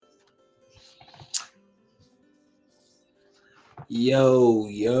Yo.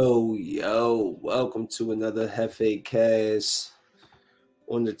 Welcome to another Hefe Cast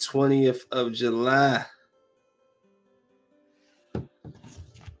on the 20th of July.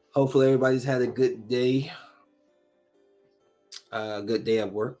 Hopefully, everybody's had a good day. Good day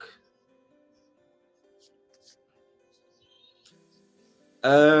at work.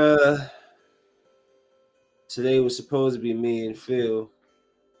 Uh, Today was supposed to be me and Phil,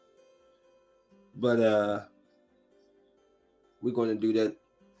 but we're going to do that.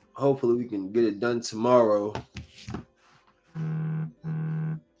 Hopefully, we can get it done tomorrow.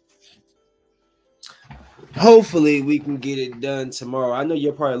 Hopefully, we can get it done tomorrow. I know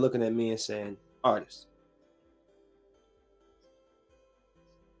you're probably looking at me and saying, "Artist,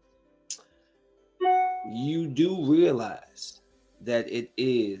 you do realize that it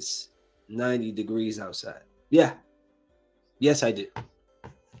is 90 degrees outside." Yeah. Yes, I do.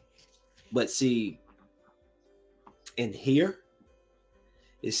 But see, in here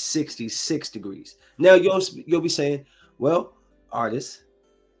is 66 degrees. Now you'll be saying, well, artists,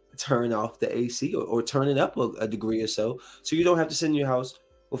 turn off the AC or turn it up a degree or so you don't have to sit in your house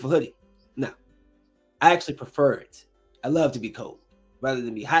with a hoodie. No, I actually prefer it. I love to be cold rather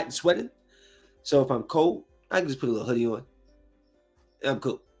than be hot and sweating. So if I'm cold, I can just put a little hoodie on. And I'm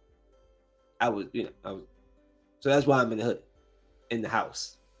cool. So that's why I'm in the hoodie in the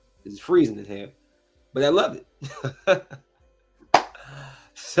house. It's freezing in here, but I love it.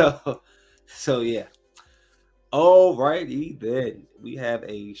 So yeah. Alrighty then. We have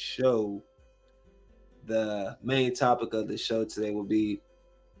a show. The main topic of the show today will be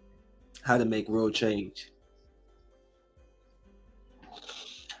how to make real change.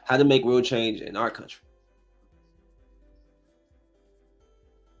 How to make real change in our country.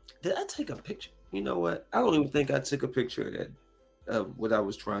 Did I take a picture? You know what? I don't even think I took a picture of that, of what I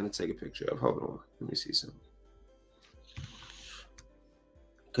was trying to take a picture of. Hold on. Let me see something.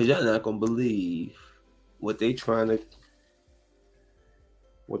 Because y'all not going to believe what they're trying to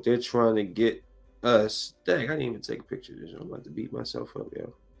get us. Dang, I didn't even take a picture of this. I'm about to beat myself up,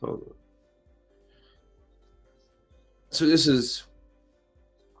 yo. Hold on. So this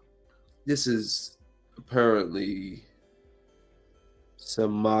is apparently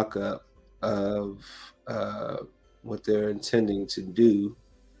some mock-up of what they're intending to do.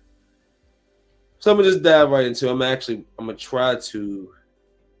 So I'm gonna just dive right into it. I'm gonna try to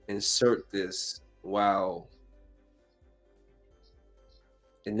insert this while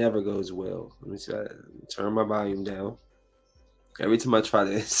it never goes well. Let me see. I turn my volume down. Every time I try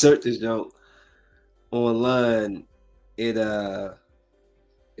to insert this joke online, it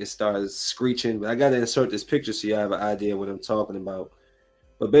starts screeching. But I gotta insert this picture so you have an idea what I'm talking about.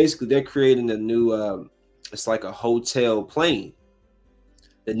 But basically, they're creating a new. It's like a hotel plane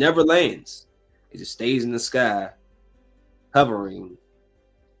that never lands. It just stays in the sky, hovering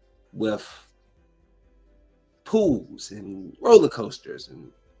with pools and roller coasters,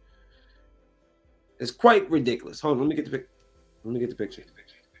 and it's quite ridiculous. Hold on, let me get the picture.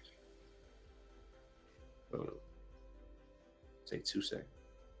 Hold on. Take 2 seconds.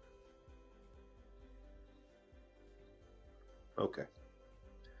 Okay,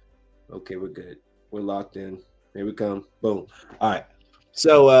 we're good. We're locked in. Here we come. Boom. All right.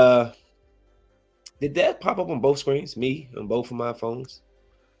 So did that pop up on both screens? Me on both of my phones?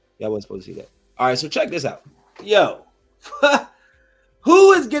 Yeah, I wasn't supposed to see that. All right, so check this out. Yo,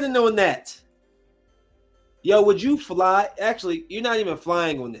 who is getting on that? Yo, would you fly? Actually, you're not even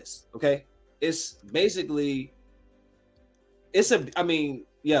flying on this, okay? It's basically,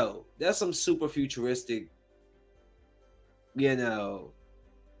 yo, that's some super futuristic,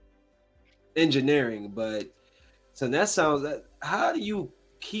 engineering, but so that sounds, how do you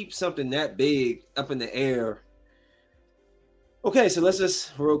keep something that big up in the air? Okay, so let's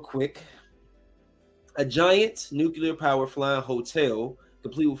just real quick. A giant nuclear powered flying hotel,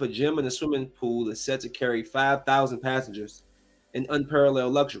 complete with a gym and a swimming pool, is set to carry 5,000 passengers in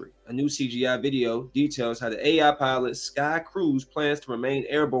unparalleled luxury. A new CGI video details how the AI pilot Sky Cruise plans to remain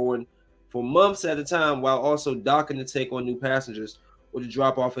airborne for months at a time while also docking to take on new passengers or to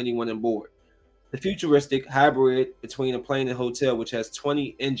drop off anyone on board. The futuristic hybrid between a plane and hotel, which has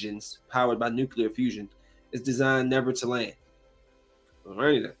 20 engines powered by nuclear fusion, is designed never to land.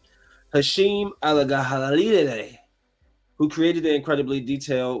 Alrighty then. Hashim Alaghalileh, who created the incredibly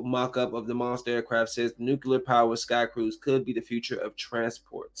detailed mock-up of the monster aircraft, says the nuclear-powered Sky Cruise could be the future of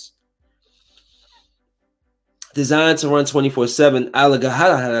transports. Designed to run 24/7,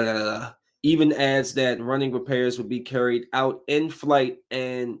 Alaghalileh even adds that running repairs will be carried out in flight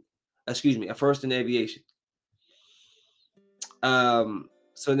and, a first in aviation.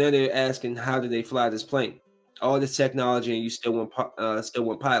 So now they're asking, how do they fly this plane? all this technology, and you still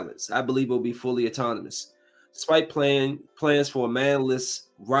want pilots. I believe it will be fully autonomous, despite plans for a manless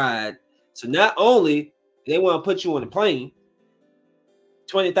ride. So not only they want to put you on a plane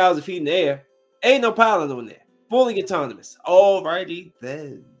 20,000 feet in the air, ain't no pilot on there, fully autonomous. Alrighty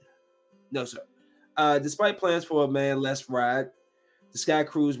then. No, sir. Despite plans for a manless ride, the Sky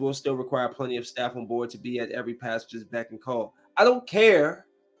Cruise will still require plenty of staff on board to be at every passenger's beck and call. I don't care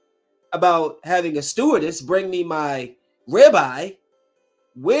about having a stewardess bring me my ribeye.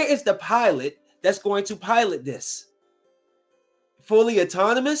 Where is the pilot that's going to pilot this? Fully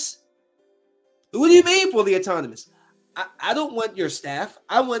autonomous? What do you mean fully autonomous? I don't want your staff.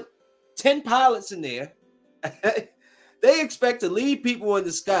 I want 10 pilots in there. They expect to lead people in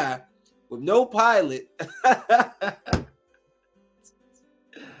the sky with no pilot.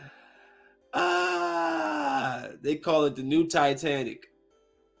 They call it the new Titanic.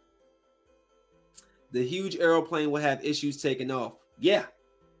 The huge aeroplane will have issues taking off. Yeah,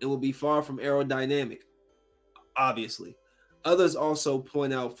 it will be far from aerodynamic, obviously. Others also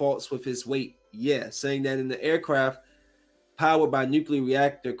point out faults with its weight. Yeah, saying that in the aircraft powered by nuclear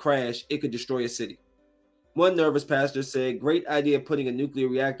reactor crash, it could destroy a city. One nervous passenger said, "Great idea putting a nuclear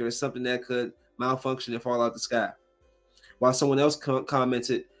reactor is something that could malfunction and fall out the sky." While someone else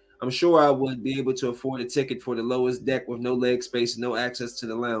commented, "I'm sure I would be able to afford a ticket for the lowest deck with no leg space and no access to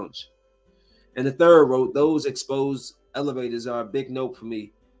the lounge." And the third wrote, "Those exposed elevators are a big note for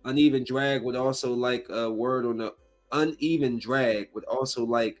me. Uneven drag would also like a word on the uneven drag would also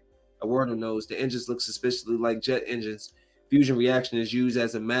like a word on those. The engines look suspiciously like jet engines. Fusion reaction is used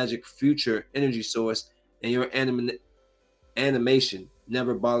as a magic future energy source, and your animation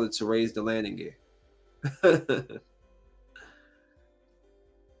never bothered to raise the landing gear."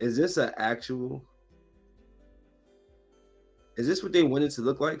 Is this an actual? Is this what they wanted to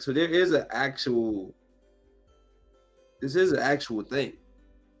look like? So there is an actual. This is an actual thing.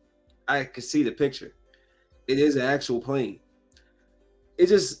 I can see the picture. It is an actual plane. It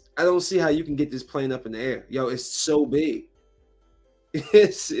just I don't see how you can get this plane up in the air. Yo, it's so big.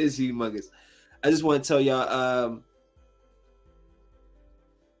 It's humongous. I just want to tell y'all.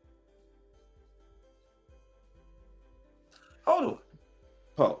 Hold on.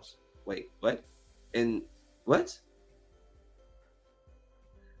 Pause. Wait. What? And what?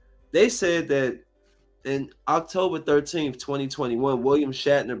 They said that in October 13th, 2021, William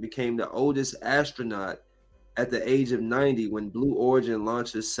Shatner became the oldest astronaut at the age of 90 when Blue Origin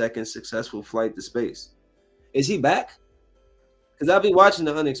launched its second successful flight to space. Is he back? Because I'll be watching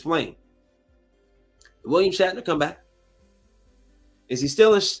the unexplained. Did William Shatner come back? Is he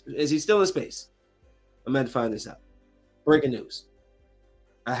still in space? I'm going to find this out. Breaking news.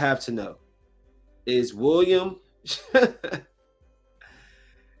 I have to know. Is William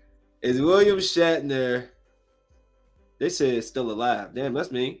is William Shatner? They said it's still alive. Damn,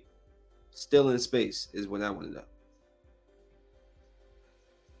 that's me. Still in space is what I want to know.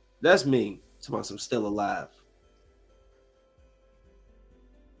 That's me. Talking about some still alive.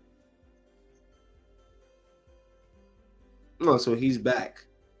 Oh, so he's back.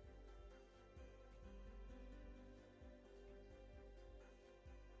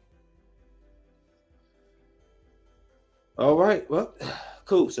 All right. Well,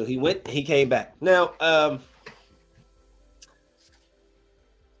 cool. So he went, he came back. Now,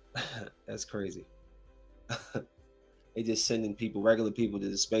 that's crazy. They just sending people, regular people, to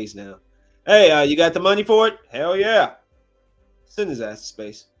the space now. Hey, you got the money for it? Hell yeah. Send his ass to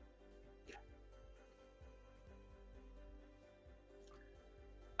space.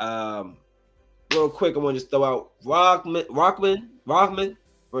 Real quick, I want to just throw out Rockman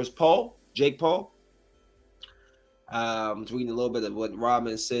versus Jake Paul. I was reading a little bit of what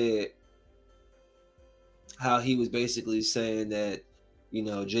Rodman said, how he was basically saying that,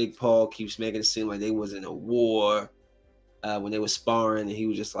 Jake Paul keeps making it seem like they was in a war when they were sparring, and he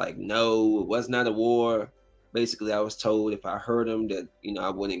was just like, no, it was not a war. Basically, I was told if I hurt him that, I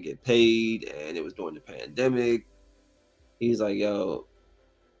wouldn't get paid, and it was during the pandemic. He's like, yo,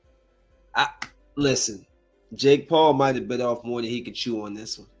 listen, Jake Paul might have bit off more than he could chew on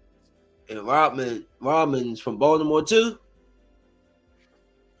this one. And Rodman's from Baltimore too.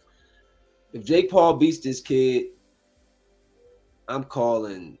 If Jake Paul beats this kid, I'm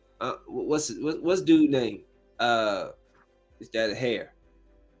calling. What's dude name? Is that a hair?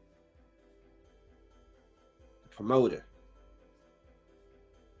 The promoter.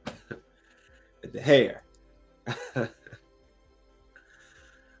 The hair. I'm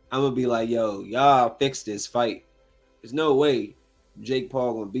gonna be like, yo, y'all fix this fight. There's no way Jake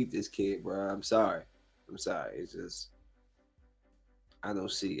Paul gonna beat this kid, bro. I'm sorry. It's just I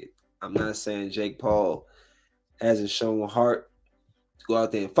don't see it. I'm not saying Jake Paul hasn't shown heart to go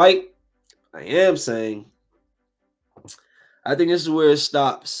out there and fight. I am saying, I think this is where it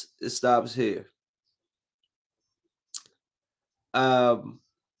stops. It stops here. Um,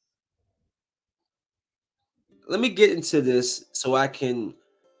 let me get into this so I can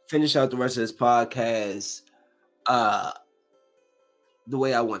finish out the rest of this podcast uh the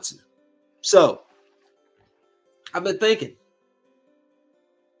way I want to. So I've been thinking.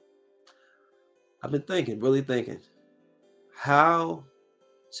 Really thinking, how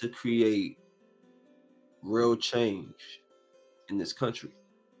to create real change in this country.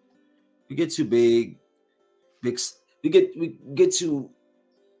 We get too big. We get too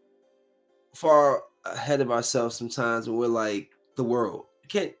far ahead of ourselves sometimes, when we're like the world. We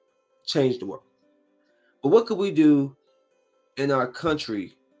can't change the world, but what could we do in our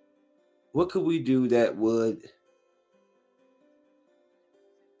country? What could we do that would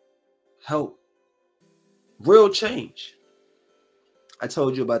help real change? I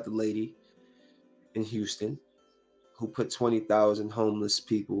told you about the lady in Houston who put 20,000 homeless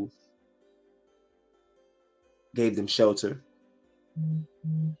people, gave them shelter.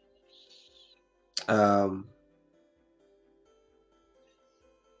 Um,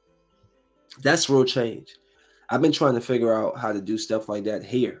 that's real change. I've been trying to figure out how to do stuff like that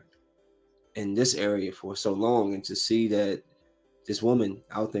here in this area for so long, and to see that this woman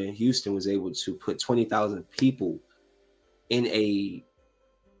out there in Houston was able to put 20,000 people in a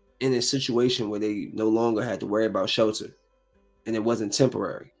situation where they no longer had to worry about shelter, and it wasn't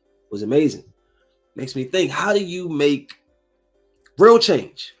temporary. It was amazing. Makes me think, how do you make real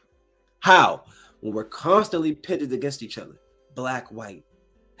change? How? When we're constantly pitted against each other, black, white,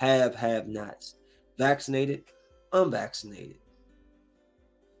 have nots, vaccinated, unvaccinated,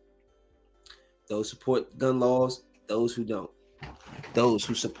 those support gun laws, those who don't, those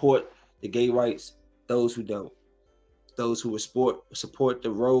who support the gay rights, those who don't, those who support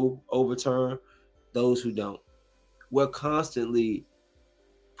the Roe overturn, those who don't. We're constantly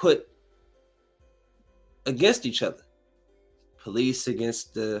put against each other. Police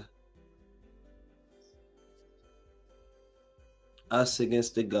against us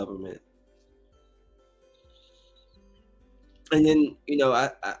against the government. And then,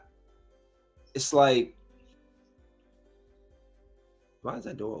 I it's like, why is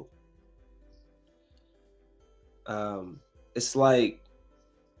that door open? It's like,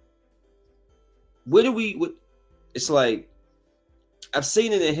 where do we? It's like, I've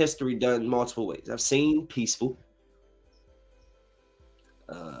seen it in history done multiple ways. I've seen peaceful.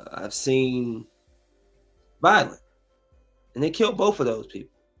 I've seen violent, and they killed both of those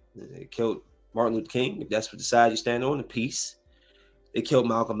people. They killed Martin Luther King, if that's what the side you stand on, the peace. They killed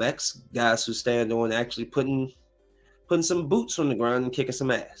Malcolm X, guys who stand on actually putting some boots on the ground and kicking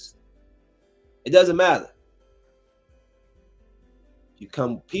some ass. It doesn't matter. If you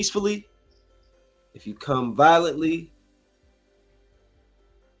come peacefully, if you come violently,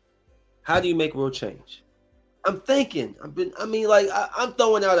 how do you make real change? I'm thinking. I'm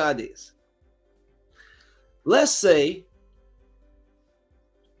throwing out ideas. Let's say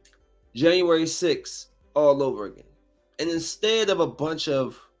January 6th all over again. And instead of a bunch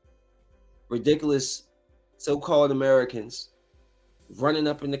of ridiculous so-called Americans running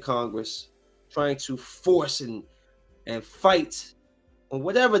up into Congress, trying to force and fight on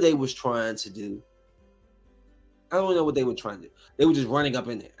whatever they was trying to do. I don't know what they were trying to do. They were just running up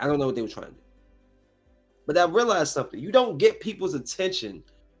in there. I don't know what they were trying to do. But I realized something. You don't get people's attention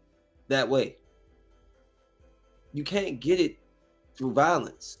that way. You can't get it through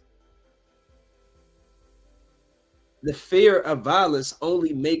violence. The fear of violence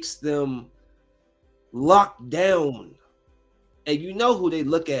only makes them locked down. And you know who they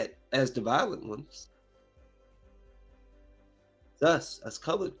look at as the violent ones. It's us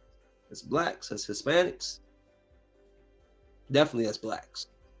colored, us blacks, us Hispanics. Definitely us blacks.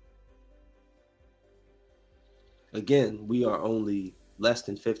 Again, we are only less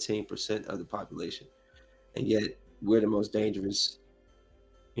than 15% of the population. And yet we're the most dangerous,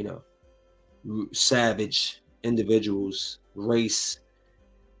 savage individuals, race,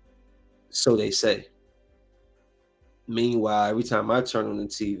 so they say. Meanwhile, every time I turn on the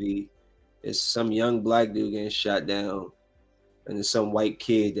TV, it's some young black dude getting shot down, and there's some white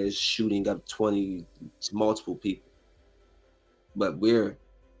kid that's shooting up 20 to multiple people. But we're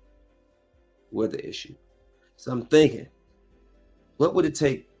the issue. So I'm thinking, what would it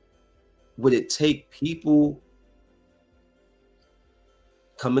take? Would it take people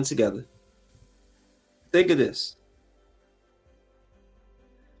coming together? Think of this.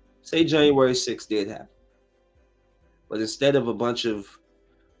 Say January 6th did happen. But instead of a bunch of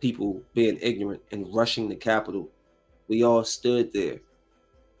people being ignorant and rushing the Capitol. We all stood there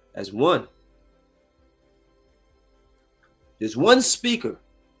as one. There's one speaker,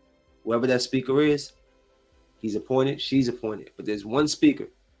 whoever that speaker is, he's appointed, she's appointed, but there's one speaker.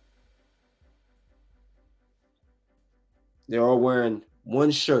 They're all wearing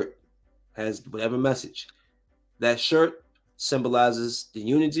one shirt, has whatever message. That shirt symbolizes the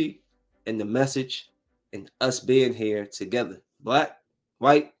unity and the message and us being here together. Black,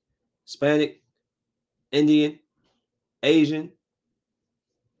 white, Hispanic, Indian, Asian,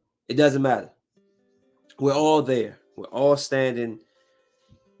 it doesn't matter. We're all there. We're all standing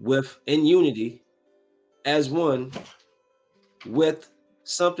in unity as one with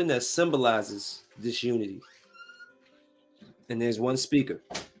something that symbolizes this unity. And there's one speaker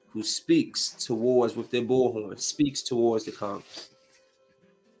who speaks towards, with their bullhorn, speaks towards the Congress.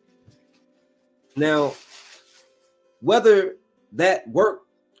 Now, whether that worked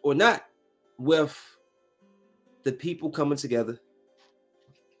or not with the people coming together,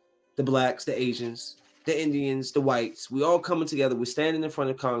 the blacks, the Asians, the Indians, the whites, we all coming together, we're standing in front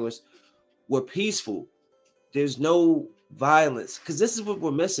of Congress, we're peaceful. There's no violence, because this is what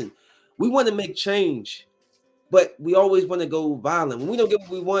we're missing. We want to make change, but we always want to go violent. When we don't get what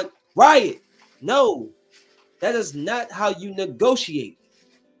we want, riot. No, that is not how you negotiate.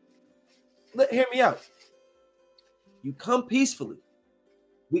 Hear me out. You come peacefully.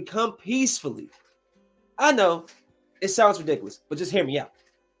 We come peacefully. I know it sounds ridiculous, but just hear me out.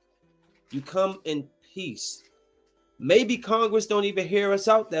 You come in peace. Maybe Congress don't even hear us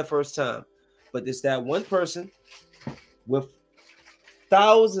out that first time, but it's that one person with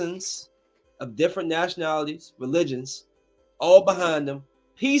thousands of different nationalities, religions, all behind them,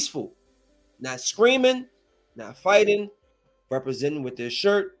 peaceful, not screaming, not fighting, representing with their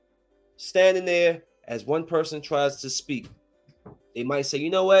shirt, standing there as one person tries to speak. They might say, you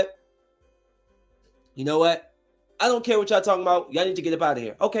know what? I don't care what y'all talking about. Y'all need to get up out of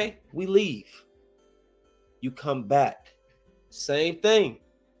here. Okay, we leave. You come back. Same thing.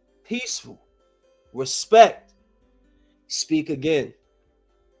 Peaceful. Respect. Speak again.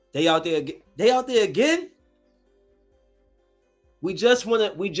 They out there again. We just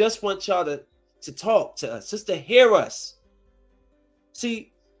want y'all to talk to us, just to hear us.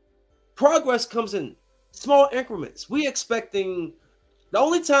 See, progress comes in small increments. We expecting, the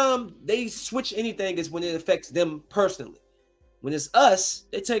only time they switch anything is when it affects them personally. When it's us,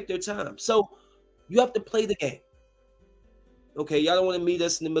 they take their time. So you have to play the game. Okay, y'all don't want to meet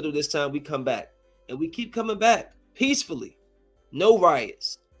us in the middle this time. We come back. And we keep coming back peacefully. No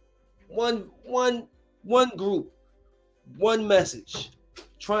riots. One group, one message,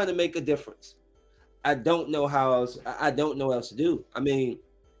 trying to make a difference. I don't know how else. I don't know what else to do. I mean,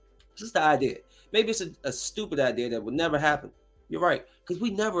 it's just the idea. Maybe it's a stupid idea that would never happen. You're right, because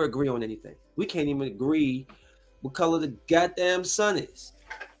we never agree on anything. We can't even agree what color the goddamn sun is,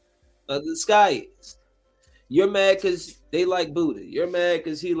 or the sky is. You're mad because they like Buddha. You're mad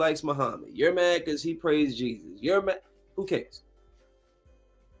because he likes Muhammad. You're mad because he prays Jesus. You're mad. Who cares?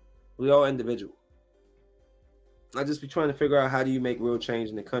 We all individual. I just be trying to figure out, how do you make real change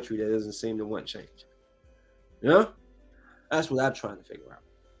in a country that doesn't seem to want change? Yeah, that's what I'm trying to figure out.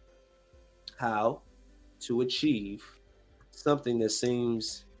 How to achieve something that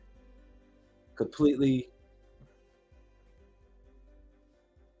seems completely.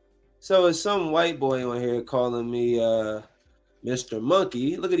 So it's some white boy on here calling me Mr.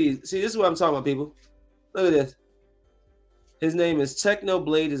 Monkey. Look at these. See, this is what I'm talking about, people. Look at this. His name is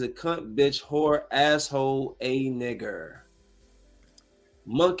Technoblade, is a cunt, bitch, whore, asshole, a nigger.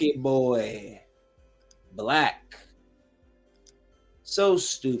 Monkey boy. Black. So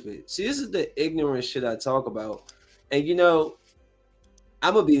stupid. See, this is the ignorant shit I talk about. And you know,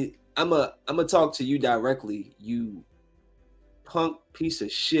 I'm gonna talk to you directly, you punk piece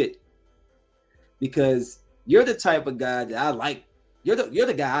of shit. Because you're the type of guy that I like. You're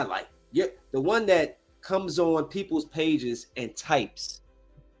the guy I like. You're the one that comes on people's pages and types.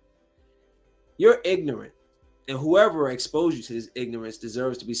 You're ignorant, and whoever exposed you to this ignorance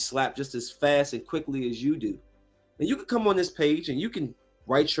deserves to be slapped just as fast and quickly as you do. And you can come on this page and you can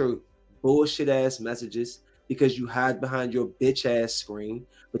write your bullshit ass messages because you hide behind your bitch ass screen.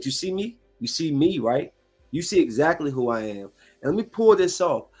 But you see me, right? You see exactly who I am. And let me pull this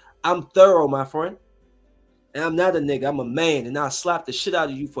off. I'm thorough, my friend. And I'm not a nigga. I'm a man. And I'll slap the shit out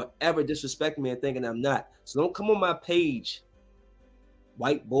of you for ever disrespecting me and thinking I'm not. So don't come on my page.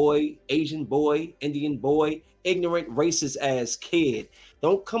 White boy, Asian boy, Indian boy, ignorant, racist ass kid.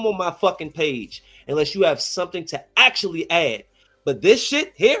 Don't come on my fucking page unless you have something to actually add. But this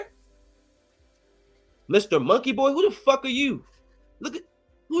shit here, Mr. Monkey Boy, who the fuck are you? Look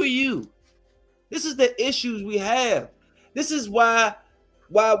Who are you? This is the issues we have. This is why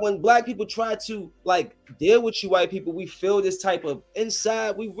when black people try to like deal with you white people, we feel this type of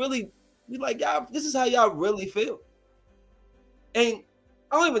inside. We like y'all. This is how y'all really feel. And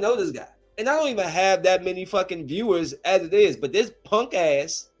I don't even know this guy. And I don't even have that many fucking viewers as it is. But this punk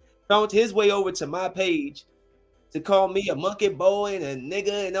ass found his way over to my page to call me a monkey boy and a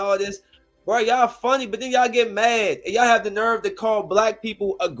nigga and all this. Bro, y'all funny, but then y'all get mad. And y'all have the nerve to call black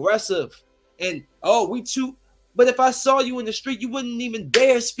people aggressive. And, oh, we too. But if I saw you in the street, you wouldn't even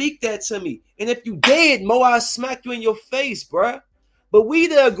dare speak that to me. And if you did, Mo, I'd smack you in your face, bro. But we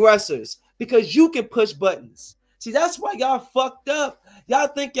the aggressors because you can push buttons. See, that's why y'all fucked up. Y'all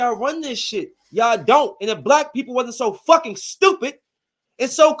think y'all run this shit. Y'all don't. And if black people wasn't so fucking stupid and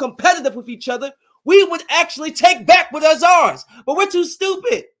so competitive with each other, we would actually take back what is ours. But we're too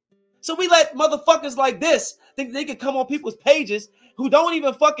stupid. So we let motherfuckers like this think they can come on people's pages who don't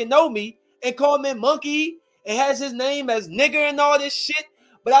even fucking know me and call me monkey and has his name as nigger and all this shit.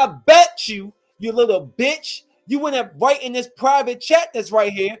 But I bet you, you little bitch, you wouldn't write in this private chat that's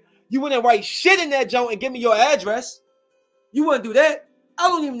right here. You wouldn't write shit in that joint and give me your address. You wouldn't do that. I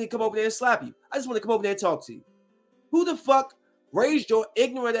don't even need to come over there and slap you. I just want to come over there and talk to you. Who the fuck raised your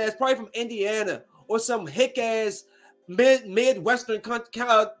ignorant ass, probably from Indiana or some hick ass Midwestern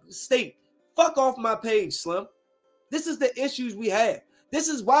state? Fuck off my page, Slim. This is the issues we have. This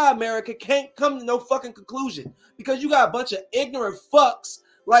is why America can't come to no fucking conclusion. Because you got a bunch of ignorant fucks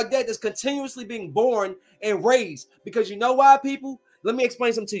like that that's continuously being born and raised. Because you know why, people? Let me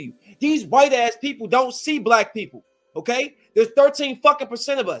explain something to you. These white ass people don't see black people. Okay? There's 13 fucking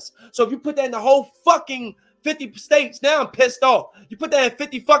percent of us. So if you put that in the whole fucking 50 states, now I'm pissed off. You put that in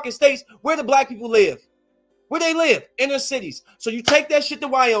 50 fucking states, where do black people live? Where they live? Inner cities. So you take that shit to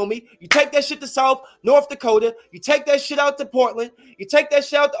Wyoming, you take that shit to North Dakota, you take that shit out to Portland, you take that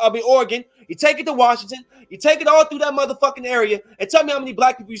shit out to Oregon, you take it to Washington, you take it all through that motherfucking area, and tell me how many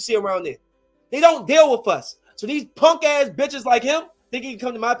black people you see around there. They don't deal with us. So these punk ass bitches like him think he can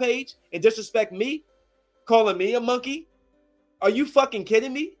come to my page and disrespect me, calling me a monkey. Are you fucking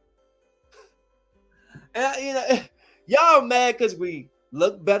kidding me? And y'all mad because we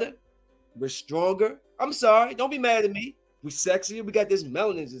look better, we're stronger. I'm sorry, don't be mad at me. We sexy, we got this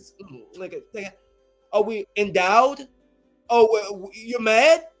melanin. Just, are we endowed? Oh, you're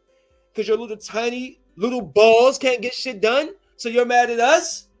mad because your little tiny little balls can't get shit done, so you're mad at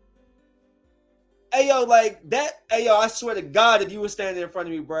us? Hey yo, like that. Hey yo, I swear to God, if you were standing in front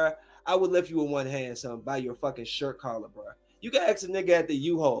of me, bro, I would lift you with one hand, son, by your fucking shirt collar, bro. You can ask a nigga at the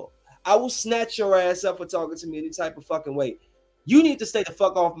U-Haul. I will snatch your ass up for talking to me any type of fucking way. You need to stay the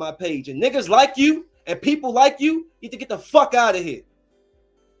fuck off my page. And niggas like you and people like you need to get the fuck out of here.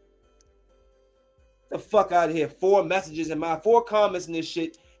 The fuck out of here. 4 messages and 4 comments in this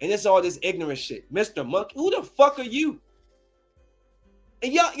shit, and it's all this ignorant shit. Mr. Monkey, who the fuck are you?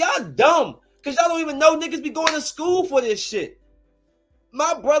 And y'all dumb. Because y'all don't even know niggas be going to school for this shit.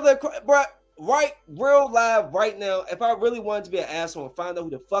 My brother, bro, right, real live right now, if I really wanted to be an asshole and find out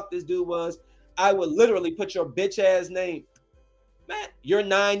who the fuck this dude was, I would literally put your bitch ass name. Man, you're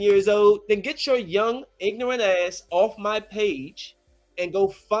 9 years old. Then get your young, ignorant ass off my page and go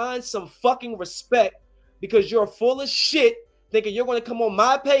find some fucking respect because you're full of shit thinking you're going to come on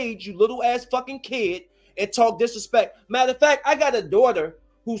my page, you little ass fucking kid, and talk disrespect. Matter of fact, I got a daughter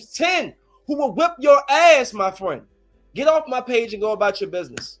who's 10 who will whip your ass, my friend. Get off my page and go about your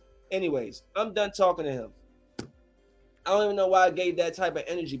business. Anyways, I'm done talking to him. I don't even know why I gave that type of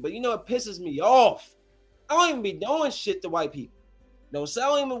energy, but you know, it pisses me off. I don't even be doing shit to white people. No, so I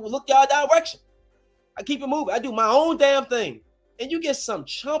don't even look y'all direction. I keep it moving. I do my own damn thing. And you get some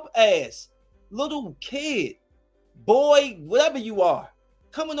chump ass little kid, boy, whatever you are,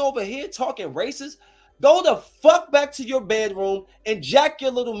 coming over here talking racist. Go the fuck back to your bedroom and jack your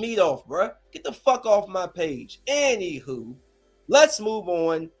little meat off, bruh. Get the fuck off my page. Anywho, let's move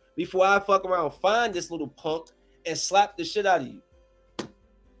on before I fuck around, find this little punk and slap the shit out of you.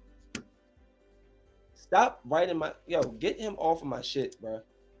 Stop writing my... Yo, get him off of my shit, bruh.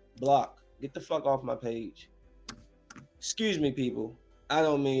 Block. Get the fuck off my page. Excuse me, people. I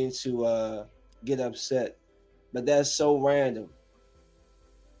don't mean to get upset, but that's so random.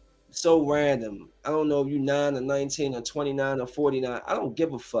 So random. I don't know if you 9 or 19 or 29 or 49. I don't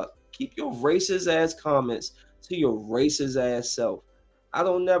give a fuck. Keep your racist ass comments to your racist ass self. I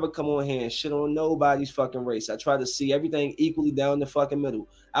don't never come on here and shit on nobody's fucking race. I try to see everything equally down the fucking middle.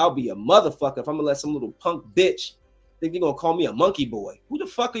 I'll be a motherfucker if I'm gonna let some little punk bitch think you're gonna call me a monkey boy. Who the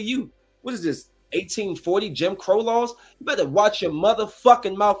fuck are you? What is this? 1840 Jim Crow laws. You better watch your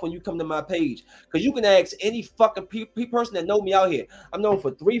motherfucking mouth when you come to my page, because you can ask any fucking person that know me out here. I'm known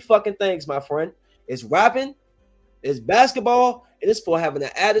for 3 fucking things, my friend. It's rapping, it's basketball, and it's for having an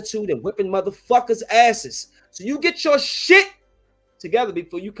attitude and whipping motherfuckers' asses. So you get your shit together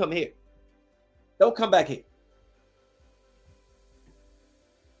before you come here. Don't come back here.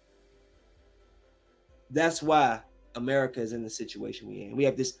 That's why America is in the situation we're in. We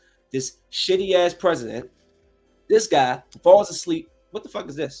have this shitty ass president. This guy falls asleep. What the fuck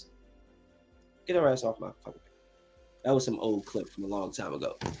is this? Get her ass off my fucking page. That was some old clip from a long time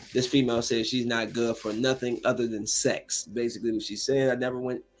ago. This female says she's not good for nothing other than sex. Basically what she said. I never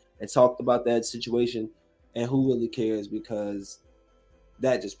went and talked about that situation. And who really cares? Because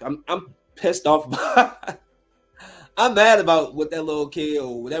that just, I'm pissed off. I'm mad about what that little kid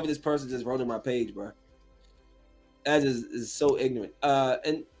or whatever this person just wrote on my page, bro. That is so ignorant.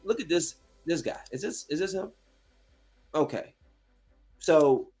 And look at this guy. Is this him? Okay.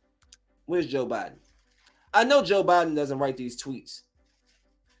 So where's Joe Biden? I know Joe Biden doesn't write these tweets.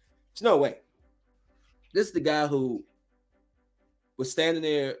 There's no way. This is the guy who was standing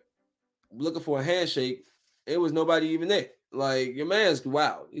there looking for a handshake. It was nobody even there. Like, your man's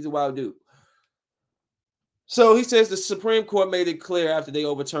wild. He's a wild dude. So he says the Supreme Court made it clear after they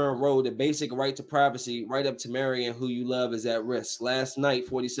overturned Roe that basic right to privacy, right up to marrying who you love, is at risk. Last night,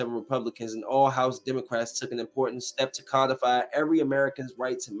 47 Republicans and all House Democrats took an important step to codify every American's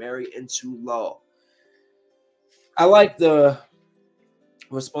right to marry into law. I like the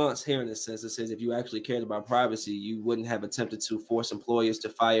response here in this sense. It says if you actually cared about privacy, you wouldn't have attempted to force employers to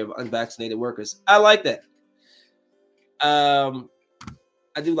fire unvaccinated workers. I like that.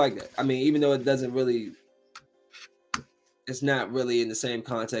 I do like that. I mean, even though it doesn't really, it's not really in the same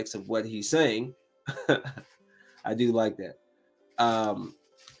context of what he's saying. I do like that.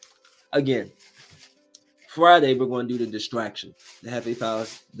 Again, Friday, we're going to do the distraction, the Happy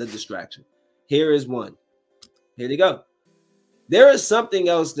Powers, the distraction. Here is one. Here they go. There is something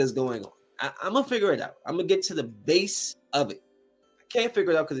else that's going on. I'm going to figure it out. I'm going to get to the base of it. I can't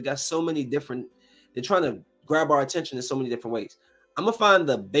figure it out because it got so many different, they're trying to grab our attention in so many different ways. I'm going to find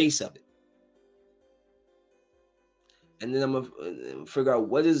the base of it. And then I'm going to figure out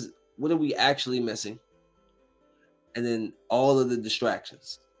what are we actually missing? And then all of the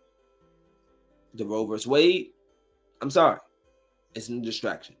distractions. The Roe vs. Wade, I'm sorry, it's a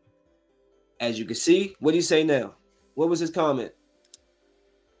distraction. As you can see, what do you say now? What was his comment?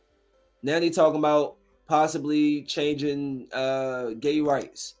 Now they talking about possibly changing gay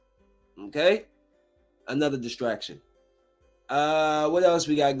rights. Okay? Another distraction. What else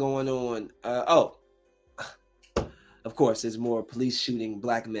we got going on? Of course, there's more police shooting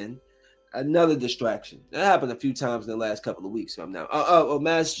black men. Another distraction. That happened a few times in the last couple of weeks. So I'm now.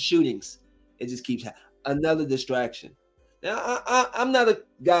 Mass shootings. It just keeps happening. Another distraction. Now, I'm not a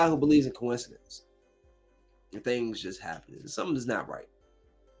guy who believes in coincidence. Things just happen. Something's not right.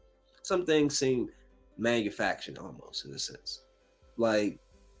 Some things seem manufactured almost, in a sense. Like,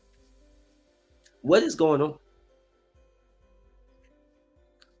 what is going on?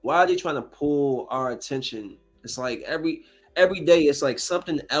 Why are they trying to pull our attention? It's like every day it's like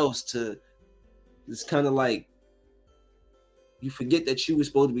something else to, it's kind of like you forget that you were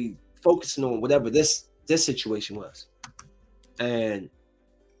supposed to be focusing on whatever this situation was. And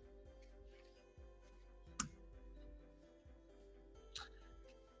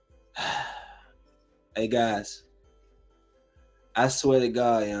hey guys, I swear to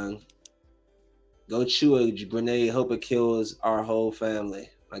God, young, go chew a grenade, hope it kills our whole family.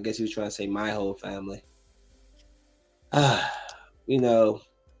 I guess he was trying to say my whole family. You know,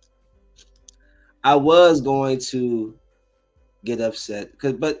 I was going to get upset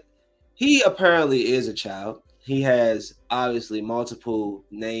but he apparently is a child. He has obviously multiple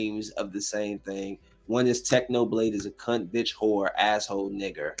names of the same thing. One is Technoblade is a cunt, bitch, whore, asshole,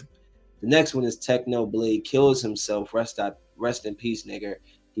 nigger. The next one is Technoblade kills himself. Rest in peace, nigger.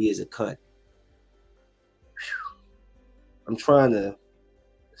 He is a cunt. I'm trying to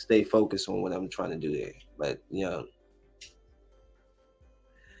stay focused on what I'm trying to do there, but you know,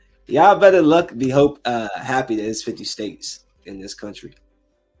 y'all better be happy that it's 50 states in this country,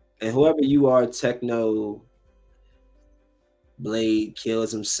 and whoever you are, Techno Blade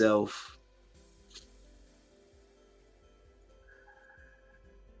kills himself.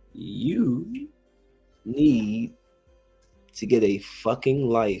 You need to get a fucking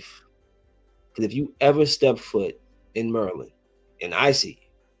life. Because if you ever step foot in Maryland, and I see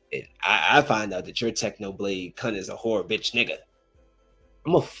it, I find out that your Technoblade cunt is a whore, bitch, nigga,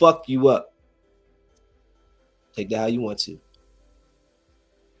 I'm gonna fuck you up. Take that how you want to.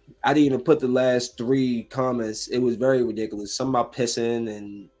 I didn't even put the last 3 comments. It was very ridiculous. Something about pissing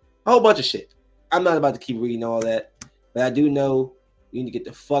and a whole bunch of shit. I'm not about to keep reading all that, but I do know you need to get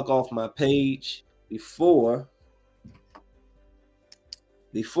the fuck off my page before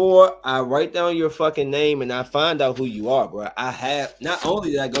I write down your fucking name and I find out who you are, bro. I have not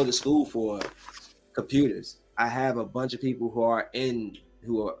only did I go to school for computers, I have a bunch of people who are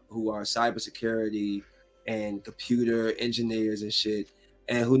cybersecurity and computer engineers and shit,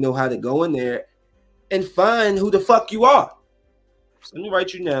 and who know how to go in there and find who the fuck you are. So let me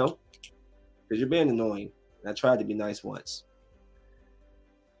write you now, because you're being annoying. And I tried to be nice once.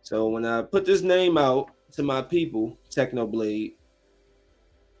 So when I put this name out to my people, Technoblade,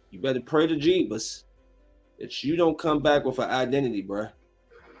 you better pray to Jeebus that you don't come back with an identity, bruh.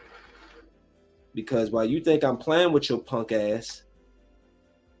 Because while you think I'm playing with your punk ass,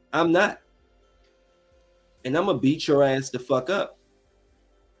 I'm not. And I'm going to beat your ass the fuck up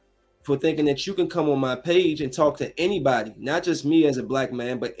for thinking that you can come on my page and talk to anybody, not just me as a black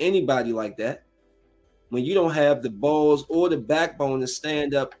man, but anybody like that, when you don't have the balls or the backbone to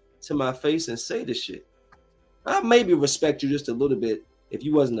stand up to my face and say this shit. I maybe respect you just a little bit if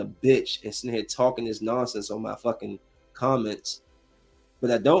you wasn't a bitch and sitting here talking this nonsense on my fucking comments. But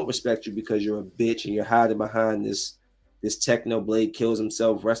I don't respect you because you're a bitch and you're hiding behind this Technoblade kills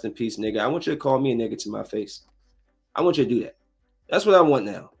himself, rest in peace, nigga. I want you to call me a nigga to my face. I want you to do that. That's what I want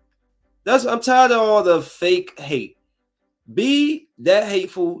now. I'm tired of all the fake hate. Be that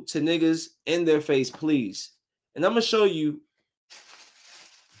hateful to niggas in their face, please. And I'm going to show you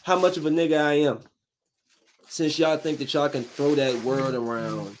how much of a nigga I am. Since y'all think that y'all can throw that word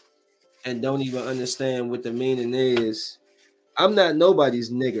around and don't even understand what the meaning is. I'm not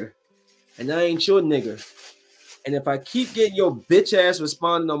nobody's nigger. And I ain't your nigger. And if I keep getting your bitch ass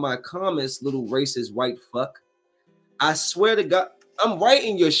responding on my comments, little racist white fuck, I swear to God, I'm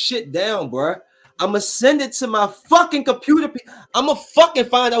writing your shit down, bruh. I'm going to send it to my fucking computer. I'm going to fucking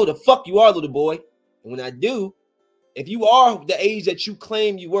find out who the fuck you are, little boy. And when I do, if you are the age that you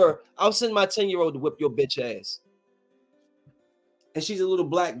claim you were, I'll send my 10-year-old to whip your bitch ass. And she's a little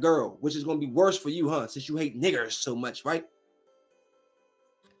black girl, which is going to be worse for you, huh? Since you hate niggers so much, right?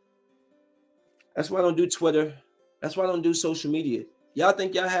 That's why I don't do Twitter. That's why I don't do social media. Y'all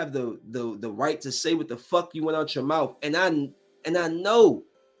think y'all have the right to say what the fuck you went out your mouth. And I know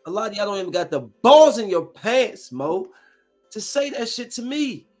a lot of y'all don't even got the balls in your pants, Mo, to say that shit to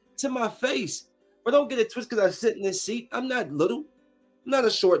me, to my face. But don't get it twisted because I sit in this seat. I'm not little. I'm not a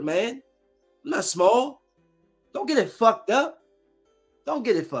short man. I'm not small. Don't get it fucked up. Don't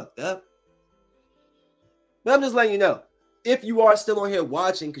get it fucked up. But I'm just letting you know, if you are still on here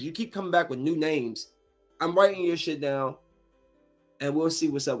watching, because you keep coming back with new names, I'm writing your shit down, and we'll see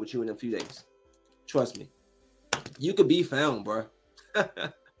what's up with you in a few days. Trust me. You could be found, bro.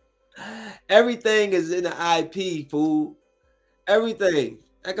 Everything is in the IP, fool. Everything.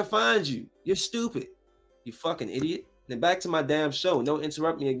 I can find you. You're stupid. You fucking idiot. Then back to my damn show. Don't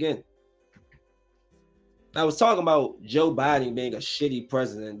interrupt me again. I was talking about Joe Biden being a shitty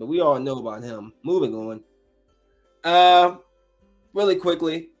president, but we all know about him. Moving on. Really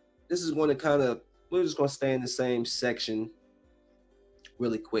quickly, this is going to we're just going to stay in the same section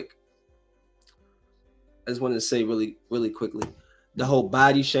really quick. I just wanted to say really, really quickly, the whole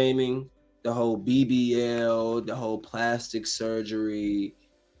body shaming, the whole BBL, the whole plastic surgery.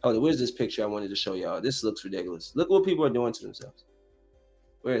 Oh, where's this picture I wanted to show y'all? This looks ridiculous. Look what people are doing to themselves.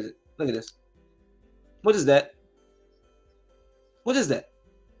 Where is it? Look at this. What is that? What is that?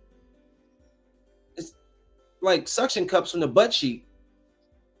 It's like suction cups from the butt cheek.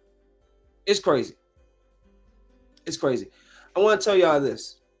 It's crazy. It's crazy. I want to tell y'all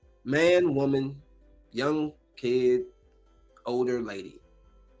this. Man, woman, young kid, older lady.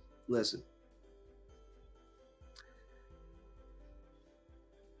 Listen.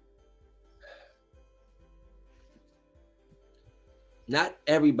 Not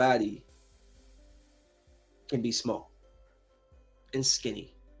everybody can be small and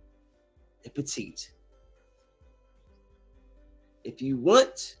skinny and petite. If you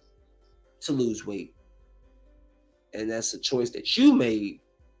want to lose weight, and that's a choice that you made,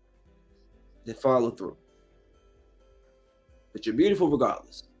 then follow through. But you're beautiful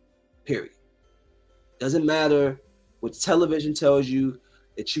regardless. Period. Doesn't matter what television tells you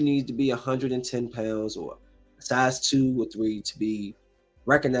that you need to be 110 pounds or a size 2 or 3 to be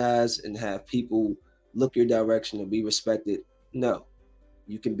recognized and have people look your direction and be respected. No.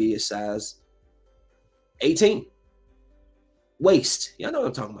 You can be a size 18. Waist. Y'all know what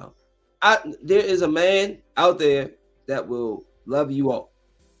I'm talking about. There is a man out there that will love you all.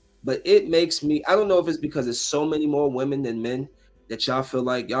 But it makes me, I don't know if it's because there's so many more women than men that y'all feel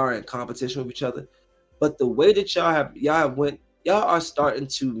like y'all are in competition with each other. But the way that y'all are starting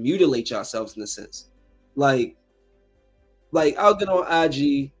to mutilate yourselves in a sense. Like, I'll get on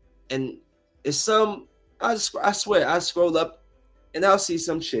IG and it's I swear I scroll up and I'll see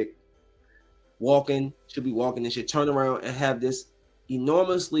some chick walking, should be walking and should turn around and have this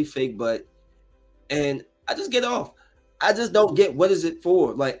enormously fake butt. And I just get off. I just don't get what is it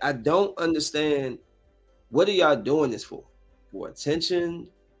for. Like, I don't understand, what are y'all doing this for? For attention?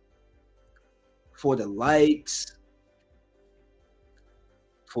 For the likes?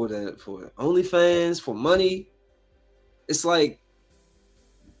 For OnlyFans? For money? It's like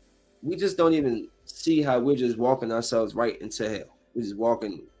we just don't even see how we're just walking ourselves right into hell. We're just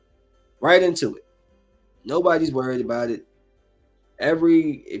walking right into it. Nobody's worried about it.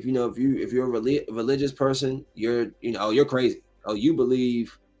 If you're a religious person, you're crazy. You believe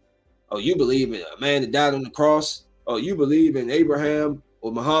in a man that died on the cross. You believe in Abraham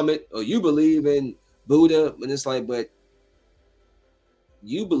or Muhammad, or you believe in Buddha. And it's like, but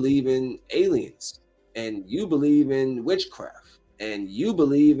you believe in aliens, and you believe in witchcraft, and you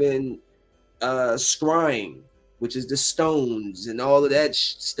believe in scrying, which is the stones and all of that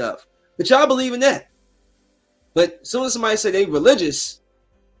stuff. But y'all believe in that. But as soon as somebody say they religious,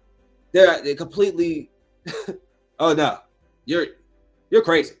 they're completely oh no, you're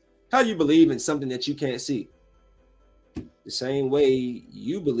crazy. How do you believe in something that you can't see? The same way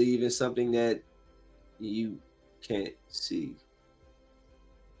you believe in something that you can't see.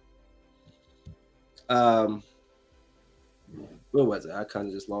 Where was it? I kind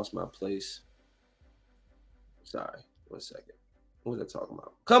of just lost my place. Sorry, 1 second. What was I talking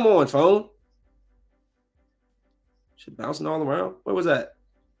about? Come on, phone. Shit bouncing all around. What was that?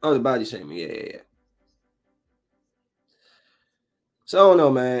 Oh, the body shaming. Yeah. So I don't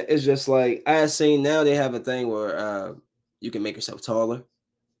know, man. It's just like I seen now they have a thing where you can make yourself taller.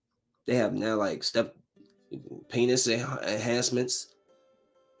 They have now like penis enhancements,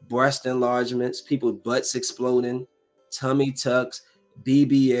 breast enlargements, people's butts exploding, tummy tucks,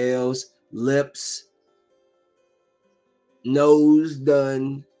 BBLs, lips, nose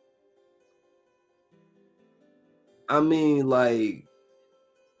done. I mean, like,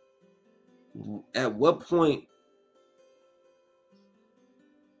 at what point?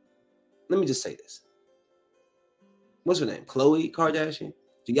 Let me just say this. What's her name? Khloe Kardashian.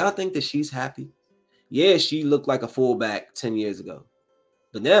 Do y'all think that she's happy? Yeah, she looked like a fullback 10 years ago.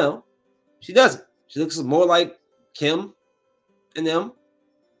 But now, she doesn't. She looks more like Kim and them.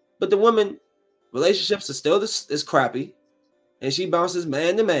 But the woman, relationships are still this crappy. And she bounces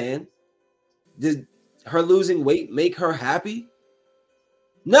man to man. Did her losing weight make her happy?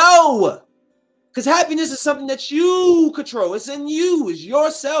 No! Because happiness is something that you control. It's in you. It's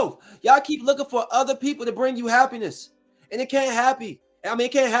yourself. Y'all keep looking for other people to bring you happiness. And it can't happen.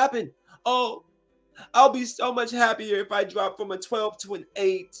 It can't happen. Oh, I'll be so much happier if I drop from a 12 to an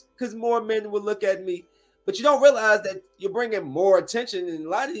 8 because more men will look at me. But you don't realize that you're bringing more attention. And a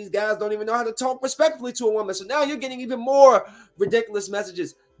lot of these guys don't even know how to talk respectfully to a woman. So now you're getting even more ridiculous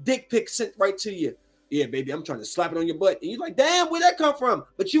messages. Dick pics sent right to you. Yeah, baby, I'm trying to slap it on your butt. And you're like, damn, where'd that come from?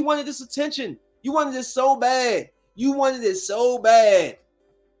 But you wanted this attention. You wanted it so bad. You wanted it so bad.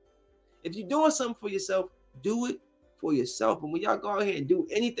 If you're doing something for yourself, do it for yourself. And when y'all go ahead and do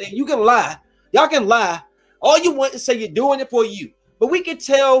anything, you can lie. Y'all can lie. All you want is say you're doing it for you. But we can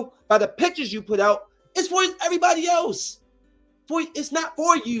tell by the pictures you put out, it's for everybody else. It's not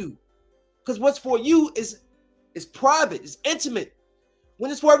for you. Because what's for you is private. It's intimate.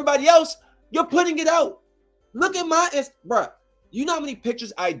 When it's for everybody else, you're putting it out. Look at bruh. You know how many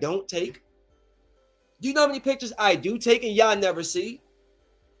pictures I don't take? Do you know how many pictures I do take and y'all never see?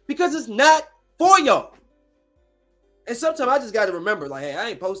 Because it's not for y'all. And sometimes I just got to remember, like, hey, I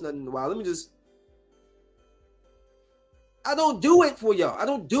ain't posting nothing in a while. I don't do it for y'all. I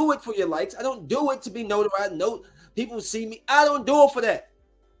don't do it for your likes. I don't do it to be notarized. No, people see me. I don't do it for that.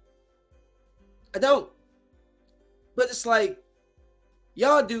 I don't. But it's like,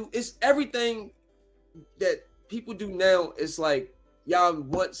 y'all do. It's everything that people do now. It's like, y'all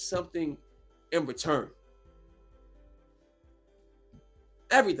want something in return.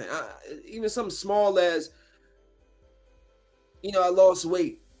 Everything. Even something small as, I lost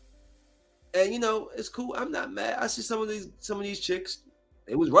weight. And it's cool. I'm not mad. I see some of these chicks.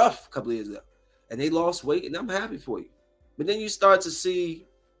 It was rough a couple of years ago, and they lost weight, and I'm happy for you. But then you start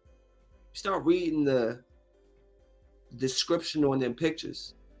reading the description on them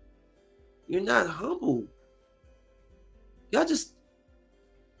pictures. You're not humble. This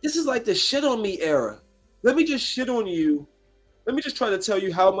is like the shit on me era. Let me just shit on you. Let me just try to tell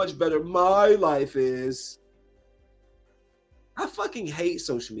you how much better my life is. I fucking hate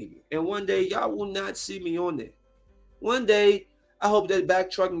social media. And one day y'all will not see me on there. One day, I hope that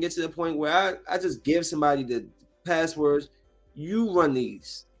backtracking gets to the point where I just give somebody the passwords. You run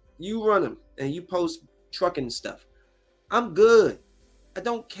these. You run them. And you post trucking stuff. I'm good. I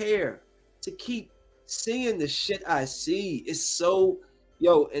don't care. To keep seeing the shit I see is so,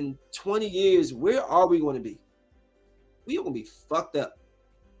 in 20 years, where are we going to be? We are going to be fucked up.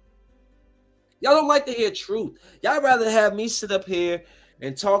 Y'all don't like to hear truth. Y'all rather have me sit up here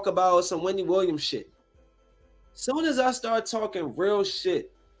and talk about some Wendy Williams shit. Soon as I start talking real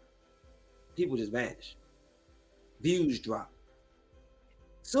shit, people just vanish. Views drop.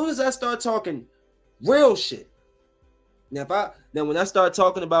 Soon as I start talking real shit. Now when I start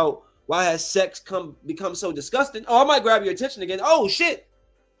talking about why has sex become so disgusting, I might grab your attention again. Oh shit.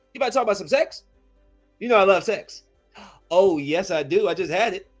 You about to talk about some sex? You know I love sex. Oh, yes, I do. I just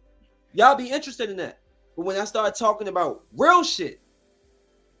had it. Y'all be interested in that. But when I start talking about real shit,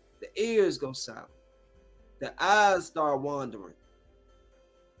 the ears go silent. The eyes start wandering.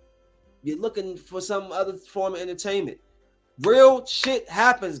 You're looking for some other form of entertainment. Real shit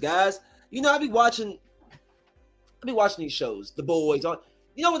happens, guys. You know, I be watching these shows, The Boys.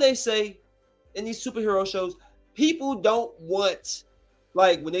 You know what they say in these superhero shows? People don't want,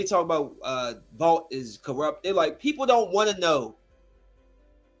 like, when they talk about Vault is corrupt, they're like, people don't want to know.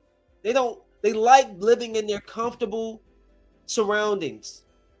 They like living in their comfortable surroundings.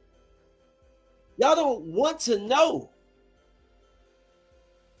 Y'all don't want to know.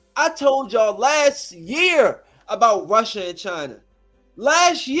 I told y'all last year about Russia and China.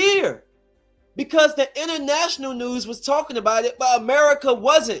 Last year. Because the international news was talking about it, but America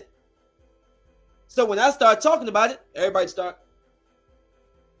wasn't. So when I start talking about it, everybody start.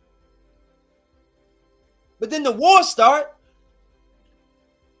 But then the war start.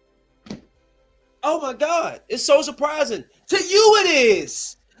 Oh my God, it's so surprising. To you it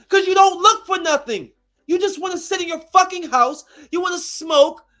is. Because you don't look for nothing. You just want to sit in your fucking house. You want to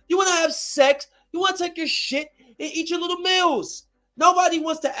smoke. You want to have sex. You want to take your shit and eat your little meals. Nobody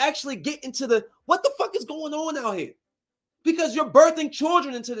wants to actually get into what the fuck is going on out here? Because you're birthing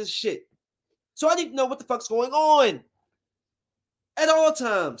children into this shit. So I need to know what the fuck's going on. At all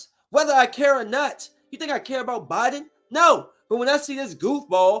times. Whether I care or not. You think I care about Biden? No. But when I see this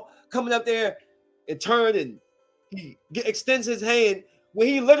goofball coming up there and turn and he extends his hand when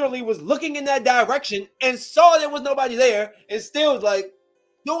he literally was looking in that direction and saw there was nobody there and still was like,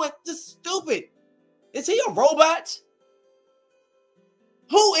 doing just stupid. Is he a robot?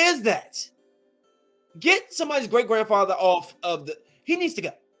 Who is that? Get somebody's great grandfather off of he needs to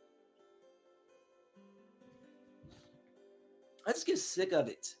go. I just get sick of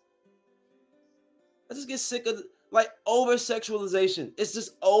it. I just get sick of over sexualization. It's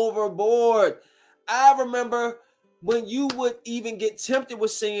just overboard. I remember when you would even get tempted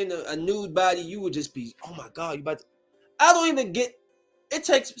with seeing a nude body, you would just be, oh my God, you about to. I don't even get. It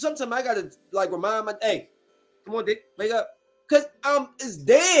takes sometimes I gotta remind my, hey, come on, Dick, wake up, cause it's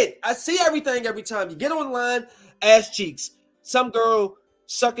dead. I see everything every time you get online. Ass cheeks, some girl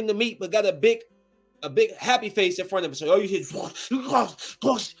sucking the meat but got a big happy face in front of her. So you hear,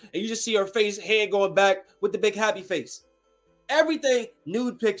 and you just see her face, hand going back with the big happy face. Everything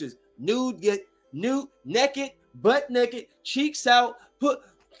nude pictures, nude, naked, butt naked, cheeks out, put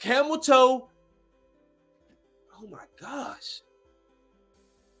camel toe. Oh my gosh.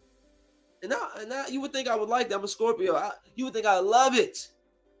 And now you would think I would like that. I'm a Scorpio. You would think I love it.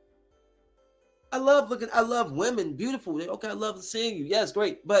 I love women, beautiful. Okay, I love seeing you. Yes,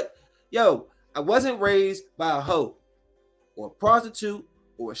 great. But yo, I wasn't raised by a hoe or a prostitute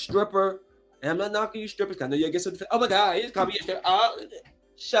or a stripper. And I'm not knocking you strippers. I know you get something. Oh my God, he just called me a stripper.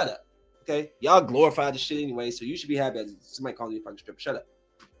 Shut up. Okay? Y'all glorify the shit anyway, so you should be happy as somebody calling you a fucking stripper. Shut up.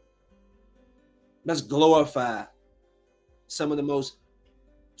 Let's glorify some of the most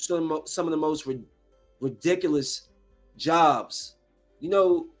ridiculous jobs. You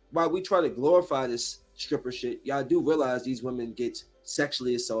know, while we try to glorify this stripper shit, y'all do realize these women get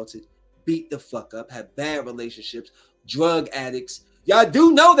sexually assaulted, beat the fuck up, have bad relationships, drug addicts. Y'all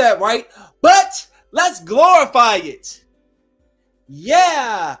do know that, right? But let's glorify it.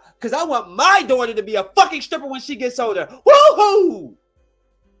 Yeah, because I want my daughter to be a fucking stripper when she gets older. Woohoo!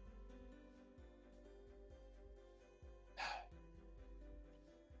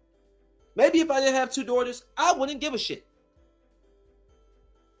 Maybe if I didn't have two daughters, I wouldn't give a shit.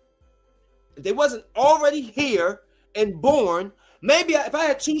 If they wasn't already here and born, maybe if I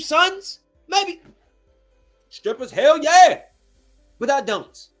had two sons, maybe strippers, hell yeah. But I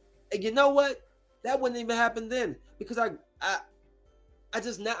don't. And you know what? That wouldn't even happen then because I'm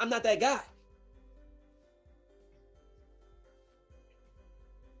not that guy.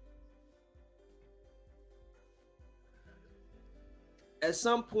 at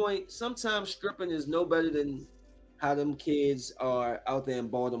some point, sometimes stripping is no better than how them kids are out there in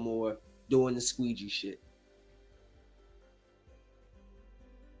Baltimore doing the squeegee shit.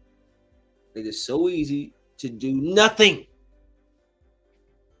 It is so easy to do nothing.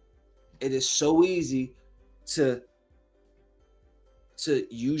 It is so easy to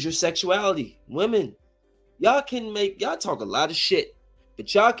use your sexuality. Women, y'all talk a lot of shit,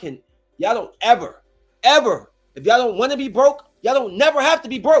 but y'all don't ever, if y'all don't want to be broke, y'all don't never have to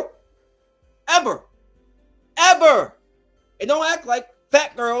be broke. Ever. And don't act like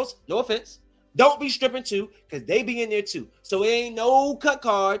fat girls, no offense, don't be stripping too, because they be in there too. So it ain't no cut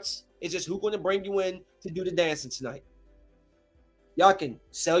cards. It's just who's going to bring you in to do the dancing tonight. Y'all can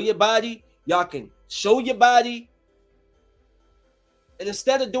sell your body. Y'all can show your body. And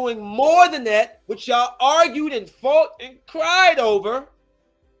instead of doing more than that, which y'all argued and fought and cried over,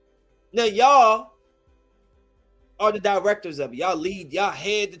 now y'all are the directors of it. Y'all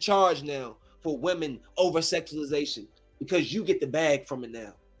head the charge now for women over sexualization because you get the bag from it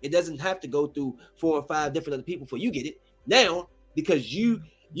now. It doesn't have to go through 4 or 5 different other people before you get it. Now, because you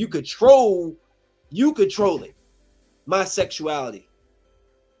control it, my sexuality.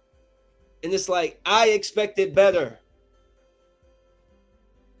 And it's like, I expected better.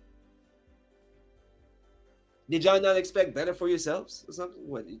 Did y'all not expect better for yourselves or something?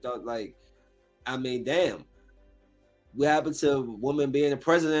 What you thought, like, I mean, damn. What happened to a woman being the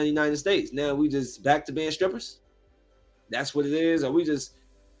president of the United States? Now we just back to being strippers? That's what it is? Or we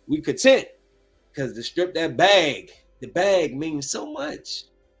content? Because the bag means so much.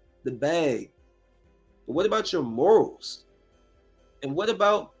 The bag. But what about your morals? And what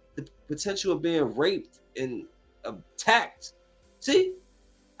about the potential of being raped and attacked? See?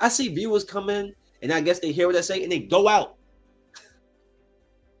 I see viewers come in and I guess they hear what I say and they go out.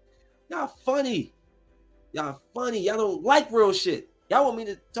 Y'all funny. Y'all don't like real shit. Y'all want me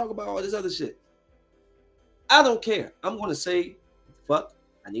to talk about all this other shit. I don't care. I'm going to say fuck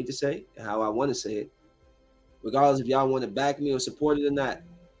I need to say and how I want to say it. Regardless if y'all want to back me or support it or not.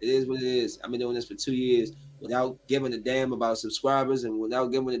 It is what it is. I've been doing this for 2 years without giving a damn about subscribers and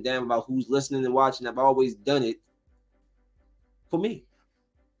without giving a damn about who's listening and watching. I've always done it for me.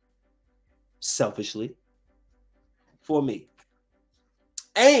 Selfishly. For me.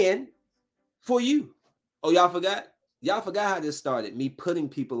 And for you. Oh, y'all forgot? Y'all forgot how this started. Me putting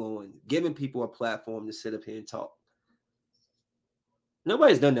people on, giving people a platform to sit up here and talk.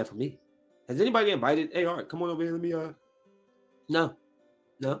 Nobody's done that for me. Has anybody invited? Hey, Art, come on over here. Let me No.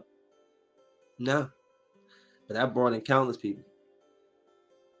 But I brought in countless people.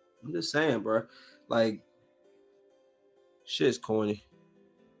 I'm just saying, bro. Like, shit's corny.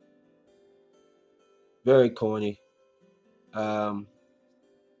 Very corny.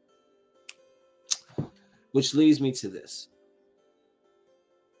 Which leads me to this.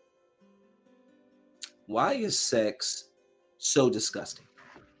 Why is sex so disgusting?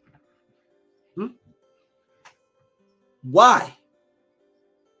 Why?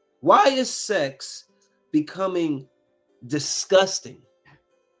 Why is sex becoming disgusting?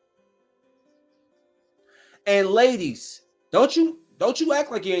 And ladies, don't you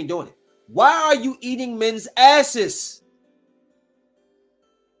act like you ain't doing it. Why are you eating men's asses?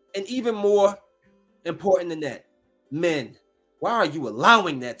 And even more important than that, men, why are you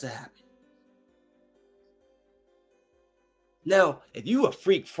allowing that to happen? Now, if you a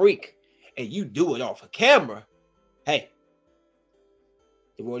freak and you do it off a camera, hey,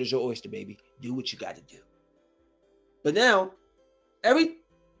 the world is your oyster, baby. Do what you got to do. But now, every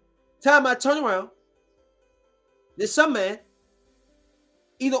time I turn around, there's some man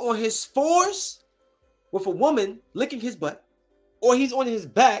either on his fours with a woman licking his butt, or he's on his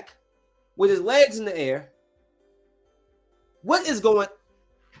back with his legs in the air. What is going?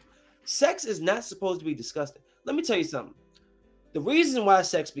 Sex is not supposed to be disgusting. Let me tell you something. The reason why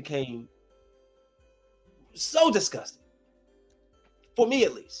sex became so disgusting, for me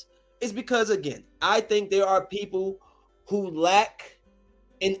at least, is because, again, I think there are people who lack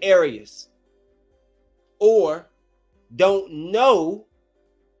in areas or don't know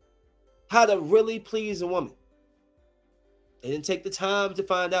how to really please a woman. They didn't take the time to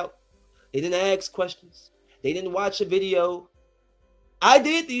find out. They didn't ask questions. They didn't watch a video. I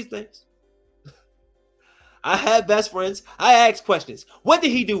did these things. I had best friends. I asked questions. What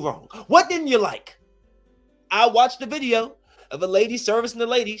did he do wrong? What didn't you like? I watched a video of a lady servicing a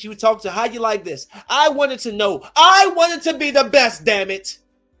lady. She would talk to, how you like this? I wanted to know. I wanted to be the best, damn it.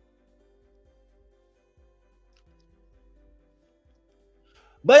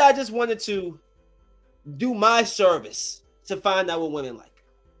 But I just wanted to do my service to find out what women like.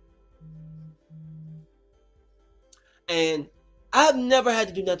 And I've never had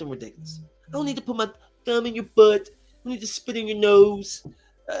to do nothing ridiculous. I don't need to put my thumb in your butt. I don't need to spit in your nose.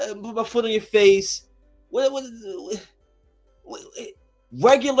 Put my foot on your face. What,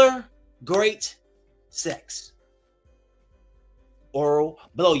 regular, great sex. Oral,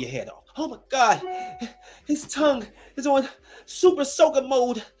 blow your head off. Oh my God. His tongue is on super soaker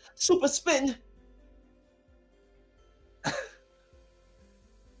mode, super spin.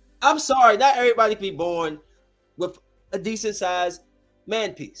 I'm sorry, not everybody can be born with a decent sized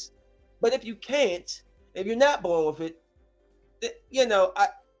man piece. But if you can't, if you're not born with it, I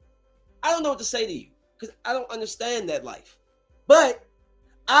don't know what to say to you because I don't understand that life. But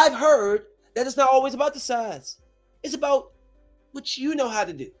I've heard that it's not always about the size. It's about what you know how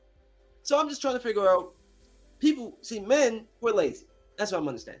to do. So I'm just trying to figure out people, see, men, we're lazy. That's what I'm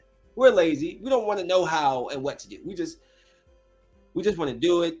understanding. We're lazy. We don't want to know how and what to do. We just want to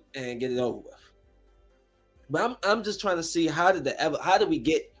do it and get it over with. But I'm just trying to see how did we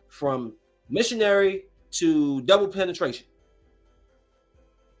get from missionary to double penetration?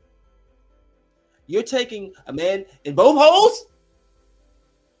 You're taking a man in both holes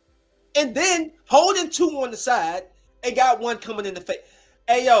and then holding two on the side and got one coming in the face.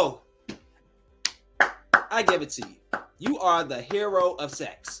 Hey, yo, I give it to you. You are the hero of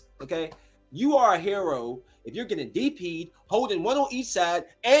sex, okay? You are a hero if you're getting DP'd, holding one on each side,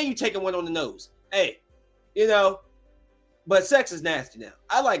 and you taking one on the nose. Hey, but sex is nasty now.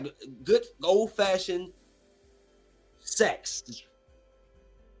 I like good old-fashioned sex.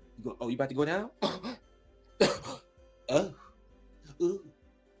 Oh, you about to go down? Oh. Ooh.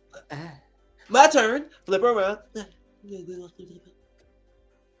 My turn. Flip around.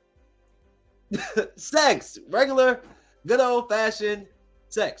 Sex. Regular, good old-fashioned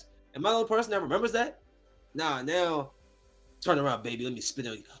sex. Am I the only person that remembers that? Nah, now, turn around, baby. Let me spit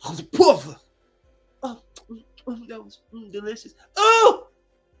on you. Poof. Oh, that was delicious. Oh!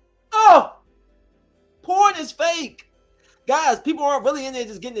 Porn is fake. Guys, people aren't really in there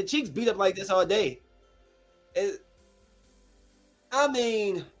just getting their cheeks beat up like this all day. I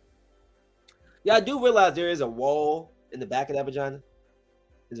mean, yeah, I do realize there is a wall in the back of that vagina.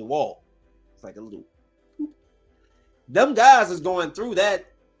 There's a wall. It's like a little. Them guys is going through that.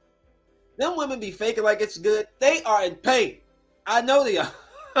 Them women be faking like it's good. They are in pain. I know they are.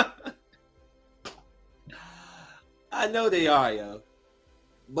 I know they are, yo.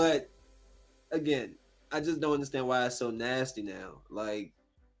 But again, I just don't understand why it's so nasty now. Like,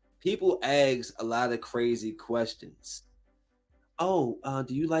 people ask a lot of crazy questions. Oh,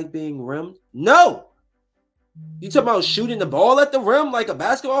 do you like being rimmed? No! You talking about shooting the ball at the rim like a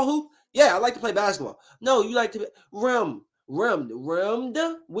basketball hoop? Yeah, I like to play basketball. No, you like to be rimmed. What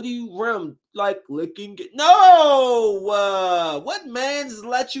do you rim? Like licking it? No! What man's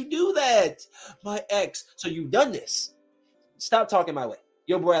let you do that? My ex. So you've done this. Stop talking my way.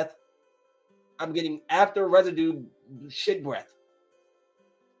 Your breath. I'm getting after residue shit breath.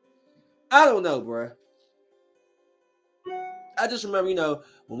 I don't know, bruh. I just remember,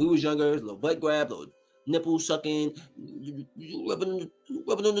 when we was younger, little butt grab, little nipple sucking, rubbing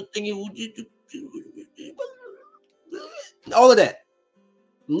on the thingy, all of that.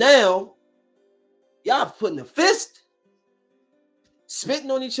 Now, y'all putting a fist,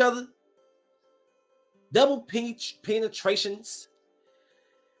 spitting on each other, double penetrations.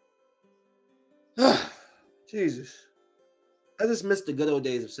 Jesus. I just miss the good old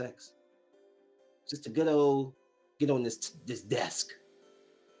days of sex. Just a good old get on this desk.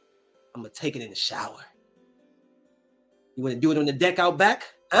 I'm gonna take it in the shower. You want to do it on the deck out back?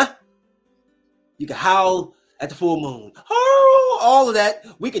 Huh? You can howl at the full moon. Oh, all of that.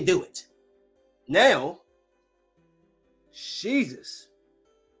 We can do it. Now, Jesus.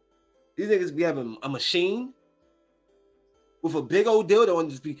 These niggas be having a machine with a big old dildo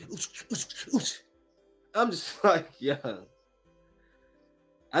and just be. I'm just like, yeah.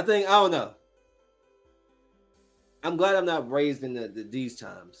 I don't know. I'm glad I'm not raised in these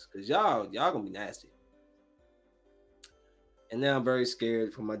times, because y'all gonna be nasty. And now I'm very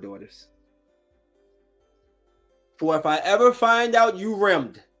scared for my daughters. For if I ever find out you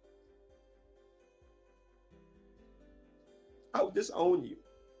rimmed, I'll disown you.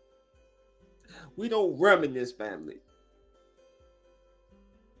 We don't rim in this family.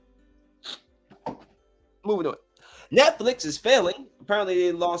 Moving on. Netflix is failing. Apparently,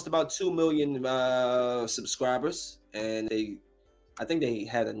 they lost about 2 million subscribers, and I think they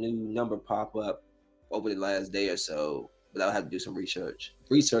had a new number pop up over the last day or so. But I'll have to do some research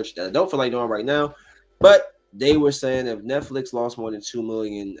that I don't feel like doing right now. But they were saying if Netflix lost more than 2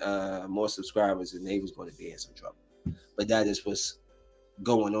 million more subscribers, then they was going to be in some trouble. But that is what's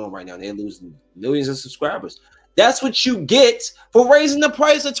going on right now. They're losing millions of subscribers. That's what you get for raising the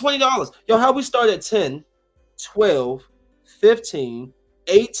price of $20. Yo, how we started at 10, 12, 15,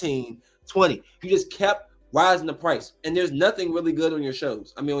 18, 20. You just kept rising the price. And there's nothing really good on your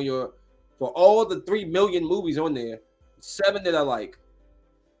shows. I mean, for all the 3 million movies on there, 7 that I like.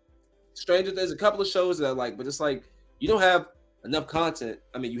 Stranger, there's a couple of shows that I like, but it's like you don't have enough content.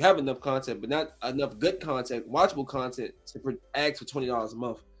 I mean, you have enough content, but not enough good content, watchable content to ask for $20 a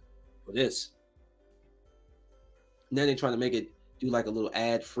month for this. And then they're trying to make it do like a little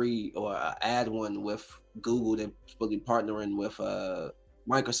ad free or ad one with Google. They're supposed to be partnering with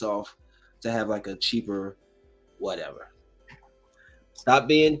Microsoft to have like a cheaper whatever. Stop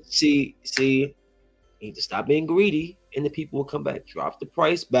being you need to stop being greedy, and the people will come back. Drop the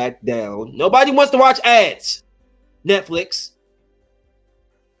price back down. Nobody wants to watch ads. Netflix.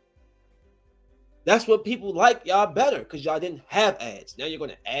 That's what people like y'all better because y'all didn't have ads. Now you're going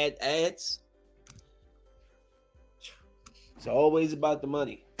to add ads. It's always about the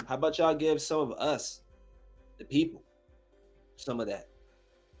money. How about y'all give some of us, the people, some of that?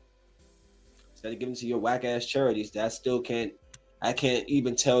 Instead of giving to your whack ass charities, I can't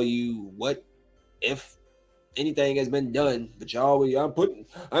even tell you what if anything has been done. But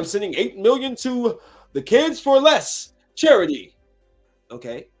I'm sending 8 million to the Kids for Less charity.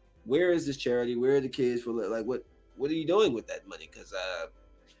 Okay, where is this charity? Where are the kids for like what are you doing with that money? Because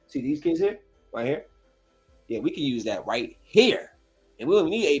see these kids here, right here. Yeah, we can use that right here, and we don't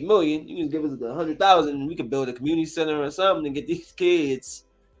need 8 million. You can give us 100,000, and we can build a community center or something and get these kids.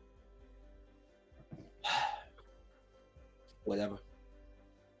 Whatever.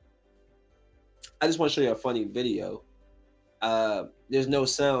 I just want to show you a funny video. There's no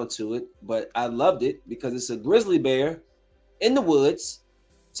sound to it, but I loved it because it's a grizzly bear in the woods.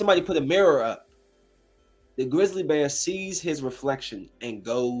 Somebody put a mirror up. The grizzly bear sees his reflection and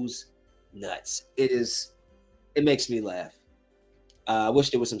goes nuts. It makes me laugh. I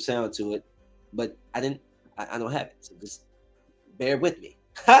wish there was some sound to it, but I don't have it. So just bear with me.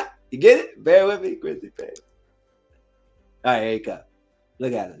 You get it? Bear with me, grizzly bear. All right, here you go.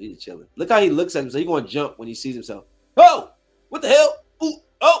 Look at him. He's chilling. Look how he looks at him. So he's going to jump when he sees himself. Oh, what the hell? Ooh,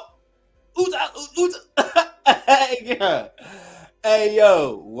 oh, yeah. Hey,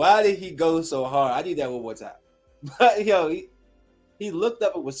 yo, why did he go so hard? I need that one more time. But, yo, he looked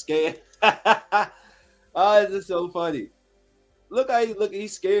up and was scared. Oh, this is so funny. Look how he look.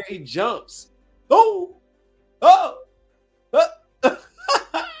 He's scared. He jumps. Oh.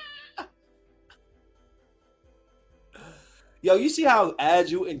 Yo, you see how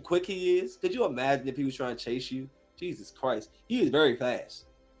agile and quick he is? Could you imagine if he was trying to chase you? Jesus Christ. He is very fast.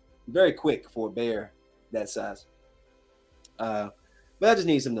 Very quick for a bear that size. But I just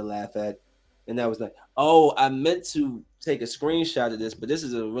need something to laugh at. And that was like, oh, I meant to take a screenshot of this, but this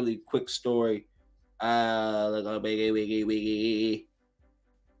is a really quick story.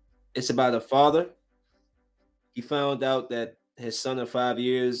 It's about a father. He found out that his son of 5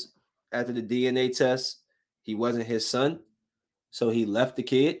 years after the DNA test, he wasn't his son. So he left the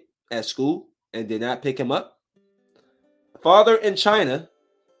kid at school and did not pick him up. Father in China.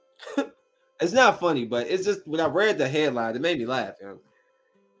 It's not funny, but it's just when I read the headline, it made me laugh. You know?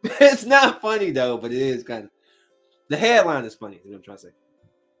 It's not funny though, but it is kind of. The headline is funny. Is what I'm trying to say.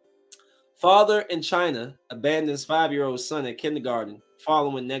 Father in China abandons 5-year-old son at kindergarten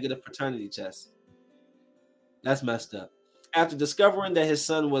following negative paternity test. That's messed up. After discovering that his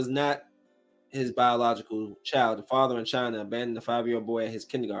son was not his biological child, the father in China abandoned the 5-year-old boy at his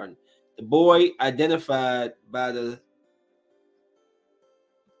kindergarten. The boy, identified by the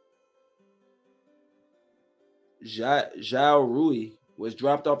Zhao Rui, was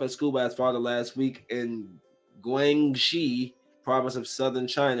dropped off at school by his father last week in Guangxi, province of southern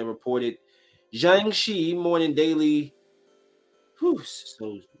China, reported Jiangxi Morning Daily.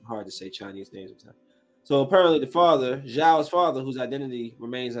 So hard to say Chinese names sometimes. So apparently the father, Zhao's father, whose identity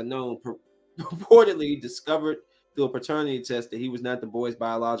remains unknown, reportedly discovered through a paternity test that he was not the boy's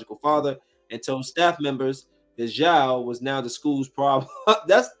biological father and told staff members that Zhao was now the school's problem.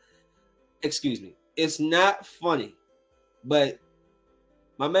 Excuse me. It's not funny, but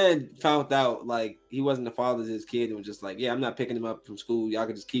my man found out like he wasn't the father of his kid and was just like, yeah, I'm not picking him up from school. Y'all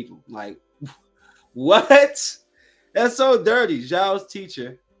can just keep him. Like, what? That's so dirty. Zhao's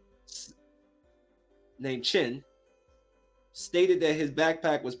teacher, named Chen, stated that his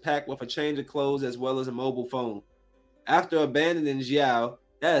backpack was packed with a change of clothes as well as a mobile phone. After abandoning Zhao,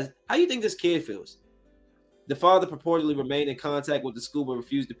 how do you think this kid feels? The father purportedly remained in contact with the school but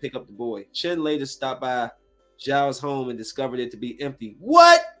refused to pick up the boy. Chen later stopped by Zhao's home and discovered it to be empty.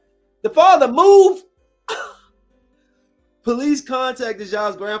 What? The father moved? Police contacted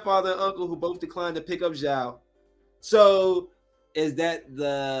Zhao's grandfather and uncle, who both declined to pick up Zhao. So is that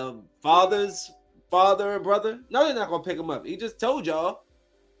the father's father or brother? No, they're not gonna pick him up. He just told y'all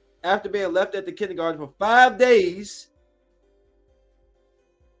after being left at the kindergarten for 5 days.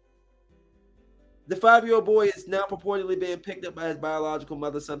 The 5-year-old boy is now purportedly being picked up by his biological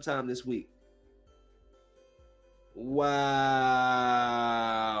mother sometime this week. Wow.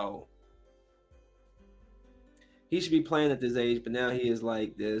 He should be playing at this age, but now he is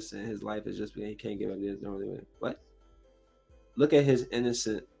like this, and his life is just he can't give up this. No, what? Look at his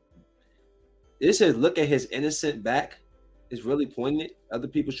innocent. It says, "Look at his innocent back." It's really poignant. Other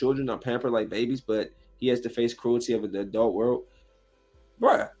people's children are pampered like babies, but he has to face cruelty of the adult world.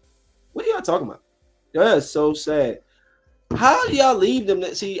 Bruh, what are y'all talking about? That's so sad. How do y'all leave them?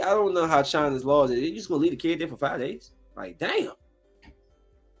 See, I don't know how China's laws is. You just gonna leave the kid there for 5 days? Like, damn.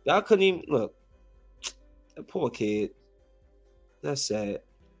 Y'all couldn't even look. That poor kid. That's sad.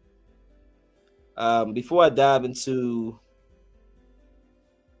 Before I dive into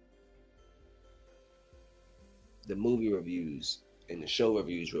the movie reviews and the show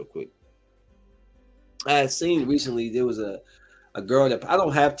reviews real quick, I had seen recently there was a girl that I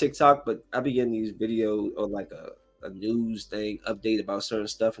don't have TikTok, but I be getting these videos or like a news thing update about certain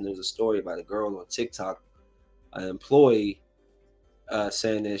stuff, and there was a story about a girl on TikTok, an employee,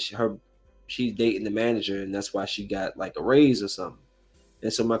 saying that she's dating the manager, and that's why she got like a raise or something.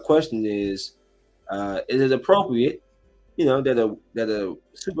 And so my question is it appropriate, that a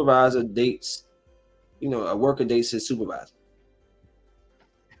supervisor dates, a worker dates his supervisor?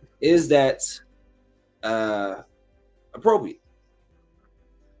 Is that appropriate?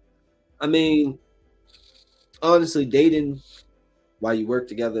 I mean, honestly, dating while you work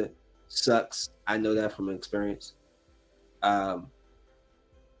together sucks. I know that from experience. It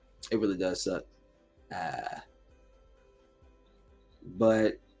really does suck.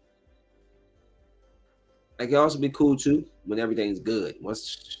 But it can also be cool too when everything's good.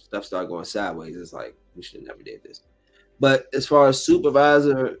 Once stuff start going sideways, it's like we should have never did this. But as far as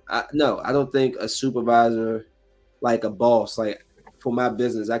supervisor, no, I don't think a supervisor, like a boss, like for my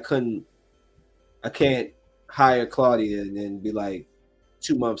business, I can't hire Claudia and then be like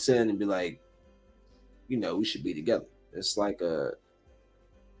 2 months in and be like, we should be together. It's like what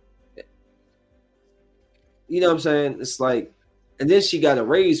I'm saying? It's like, and then she got a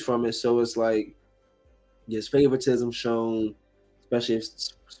raise from it, so it's like there's favoritism shown, especially if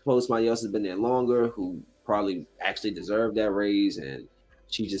suppose somebody else has been there longer who probably actually deserved that raise, and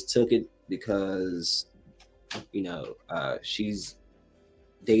she just took it because she's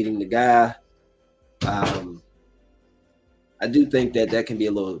dating the guy. I do think that can be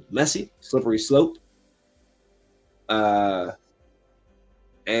a little messy, slippery slope. And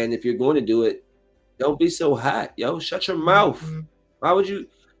if you're going to do it, don't be so hot, yo. Shut your mouth. Why would you?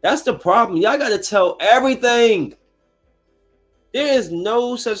 That's the problem. Y'all got to tell everything. There is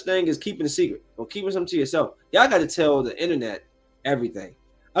no such thing as keeping a secret or keeping something to yourself. Y'all got to tell the internet everything.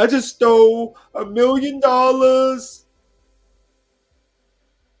 I just stole $1 million. The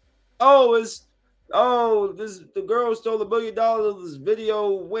girl stole $1 million. This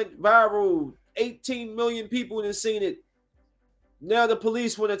video went viral. 18 million people have seen it. Now the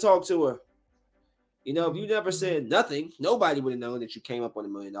police want to talk to her. If you never said nothing, nobody would have known that you came up on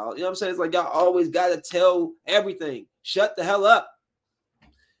 $1 million. You know what I'm saying? It's like y'all always got to tell everything. Shut the hell up.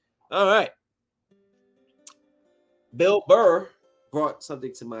 All right. Bill Burr brought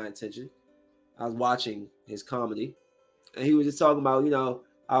something to my attention. I was watching his comedy, and he was just talking about,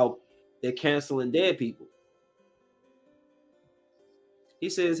 how they're canceling dead people.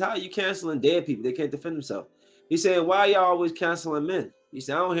 He says, how are you canceling dead people? They can't defend themselves. He said, why are y'all always canceling men? He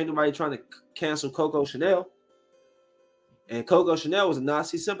said, I don't hear nobody trying to cancel Coco Chanel. And Coco Chanel was a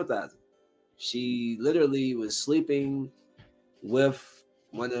Nazi sympathizer. She literally was sleeping with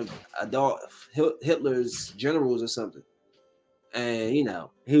one of Adolf Hitler's generals or something. And, he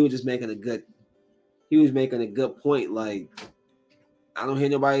was just making a good point. Like, I don't hear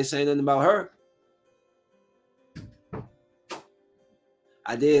nobody saying nothing about her.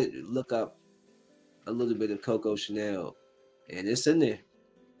 I did look up a little bit of Coco Chanel, and it's in there.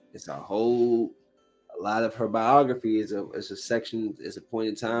 It's a lot of her biography is a section, is a point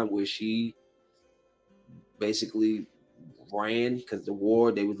in time where she basically ran because they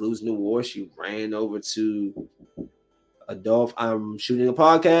was losing the war. She ran over to Adolf. I'm shooting a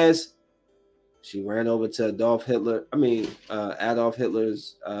podcast. She ran over to Adolf Hitler's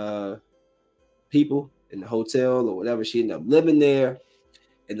people in the hotel or whatever. She ended up living there.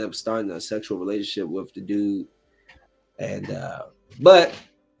 Ended up starting a sexual relationship with the dude, and but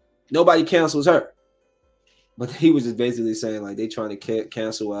nobody cancels her. But he was just basically saying like they trying to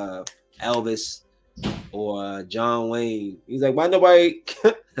cancel Elvis or John Wayne. He's like, why nobody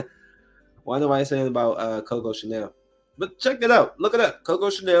saying about Coco Chanel? But check it out. Look it up. Coco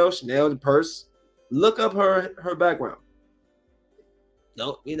Chanel, Chanel the purse. Look up her background.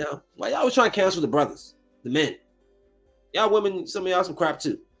 No, why y'all was trying to cancel the brothers, the men? Y'all women, some of y'all some crap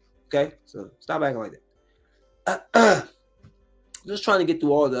too. Okay, so stop acting like that. Just trying to get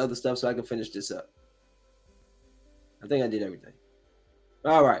through all the other stuff so I can finish this up. I think I did everything.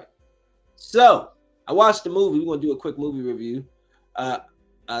 All right. So I watched the movie. We're gonna do a quick movie review.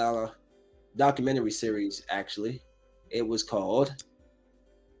 Documentary series, actually. It was called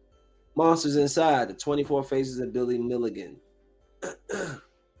Monsters Inside, the 24 Faces of Billy Milligan.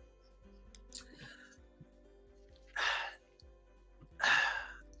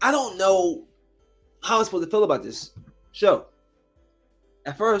 I don't know how I'm supposed to feel about this show.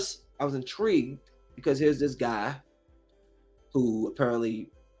 At first, I was intrigued because here's this guy who apparently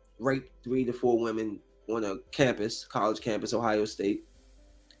raped 3 to 4 women on a campus, college campus, Ohio State.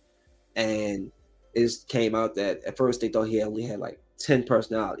 And it came out that at first they thought he only had like 10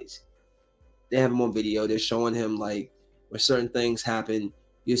 personalities. They have him on video. They're showing him like when certain things happen,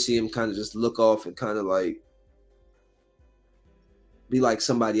 you see him kind of just look off and kind of like be like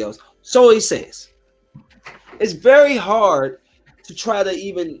somebody else. So he says, it's very hard to try to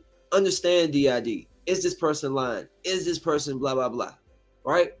even understand DID. Is this person lying? Is this person blah, blah, blah,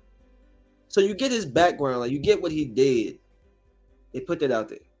 right? So you get his background, like you get what he did. They put that out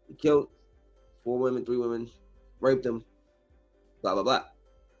there. He killed 4 women, 3 women, raped them, blah, blah, blah.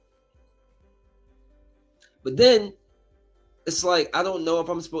 But then it's like, I don't know if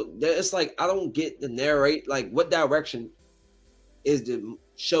I'm supposed, it's like, I don't get the narrate, like what direction is the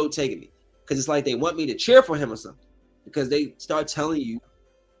show taking me? Because it's like they want me to cheer for him or something because they start telling you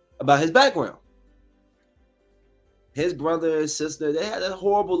about his background. His brother and sister, they had a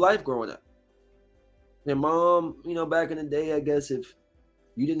horrible life growing up. Their mom, back in the day, I guess if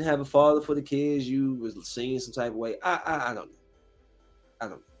you didn't have a father for the kids, you was seen some type of way. I don't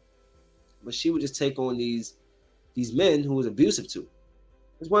know. But she would just take on these men who was abusive to her.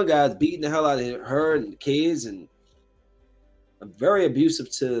 This one guy's beating the hell out of her and the kids and very abusive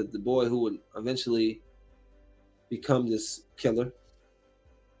to the boy who would eventually become this killer.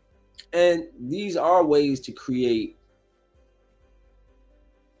 And these are ways to create.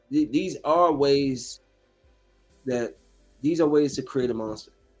 These are ways to create a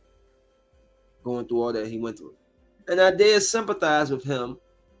monster. Going through all that he went through. And I did sympathize with him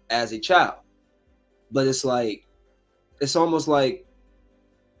as a child. But it's almost like,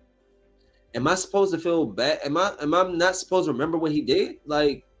 am I supposed to feel bad? Am I not supposed to remember what he did?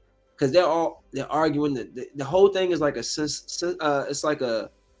 Like, because they're arguing that the whole thing is like it's like a,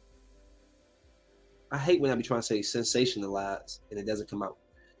 I hate when I be trying to say sensationalize and it doesn't come out.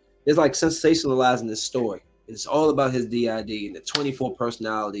 It's like sensationalizing this story. And it's all about his DID and the 24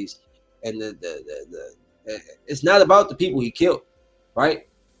 personalities and the it's not about the people he killed, right?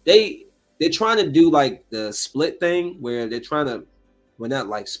 They're trying to do like the split thing where they're trying to, well, not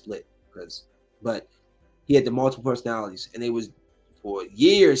like split, but he had the multiple personalities, and it was for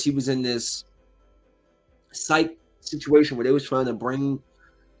years he was in this psych situation where they was trying to bring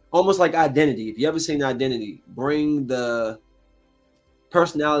almost like Identity. If you ever seen Identity, bring the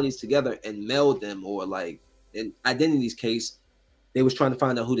personalities together and meld them, or like in Identity's case, they was trying to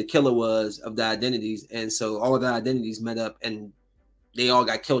find out who the killer was of the identities, and so all of the identities met up and they all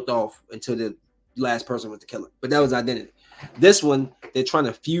got killed off until the last person was the killer. But that was Identity. This one, they're trying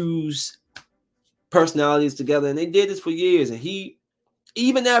to fuse personalities together, and they did this for years. And he,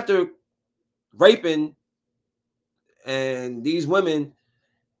 even after raping and these women,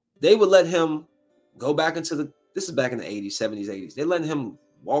 they would let him go back into this is back in the 80s, 70s, 80s. They letting him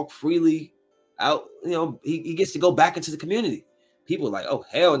walk freely out. He gets to go back into the community. People are like, oh,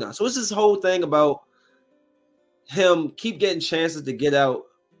 hell no. So it's this whole thing about him keep getting chances to get out.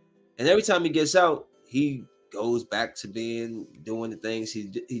 And every time he gets out, he goes back to doing the things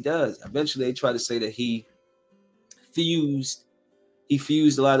he does. Eventually, they try to say that he fused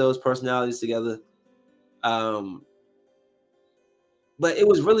a lot of those personalities together. But it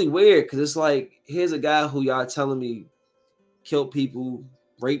was really weird because it's like, here's a guy who y'all telling me killed people,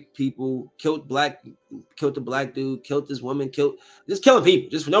 raped people, killed the black dude, killed this woman, just killing people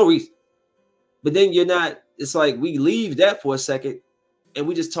just for no reason. But then it's like we leave that for a second and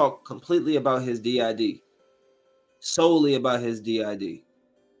we just talk completely about his DID, solely about his DID,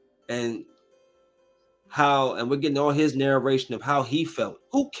 and we're getting all his narration of how he felt.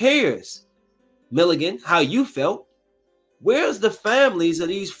 Who cares, Milligan, how you felt? Where's the families of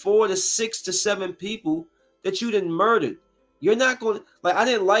these 4 to 6 to 7 people that you didn't murdered? You're not going to, like, I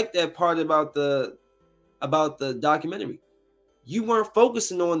didn't like that part about the about the documentary. You weren't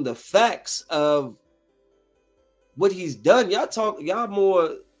focusing on the facts of what he's done. Y'all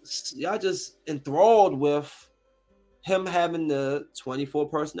just enthralled with him having the 24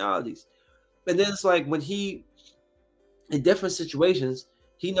 personalities. And then it's like when he, in different situations,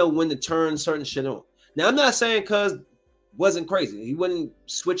 he know when to turn certain shit on. Now, I'm not saying Cuz wasn't crazy. He wouldn't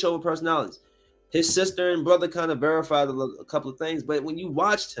switch over personalities. His sister and brother kind of verified a couple of things, but when you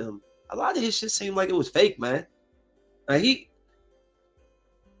watched him, a lot of his shit seemed like it was fake, man.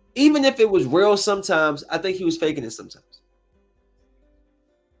 Even if it was real sometimes, I think he was faking it sometimes.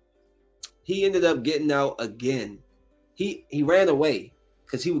 He ended up getting out again. He ran away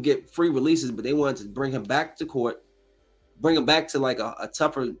because he would get free releases, but they wanted to bring him back to court, bring him back to like a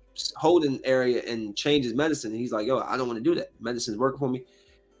tougher holding area and change his medicine. And he's like, yo, I don't want to do that. Medicine's working for me.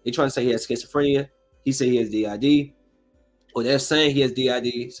 They trying to say he has schizophrenia. He said he has DID. Or they're saying he has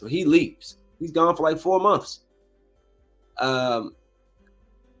DID. So he leaves. He's gone for like 4 months. And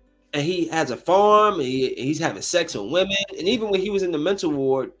he has a farm. And he's having sex with women. And even when he was in the mental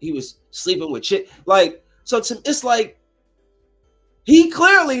ward, he was sleeping with shit. Like, so it's like he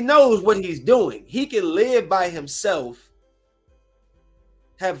clearly knows what he's doing. He can live by himself,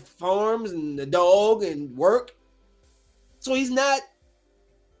 have farms and a dog and work. So he's not.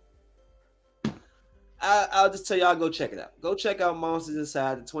 I'll just tell y'all, go check it out. Go check out Monsters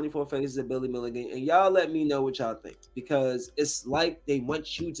Inside, the 24 Faces of Billy Milligan, and y'all let me know what y'all think, because it's like they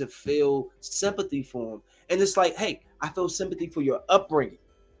want you to feel sympathy for him. And it's like, hey, I feel sympathy for your upbringing.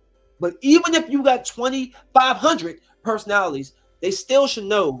 But even if you got 2,500 personalities, they still should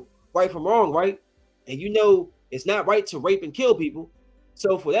know right from wrong, right? And you know it's not right to rape and kill people.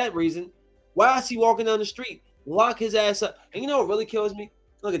 So for that reason, why is he walking down the street, lock his ass up? And you know what really kills me?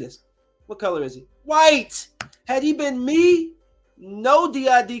 Look at this. What color is he? White. Had he been me, no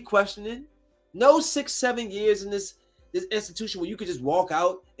DID questioning, no 6-7 years in this institution where you could just walk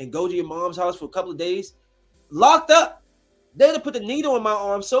out and go to your mom's house for a couple of days, locked up. They'd have put the needle in my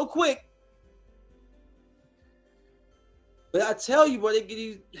arm so quick. But I tell you, bro,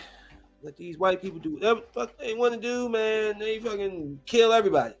 let these white people do whatever the fuck they want to do, man. They fucking kill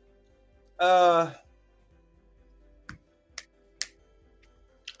everybody.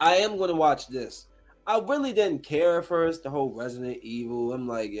 I am going to watch this. I really didn't care at first, the whole Resident Evil. I'm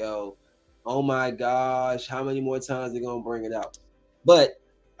like, yo, oh my gosh, how many more times they're going to bring it out? But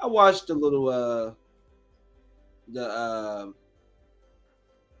I watched a little, the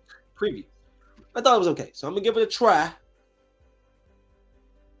preview. I thought it was okay. So I'm going to give it a try.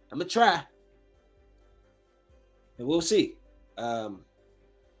 I'm going to try. And we'll see. I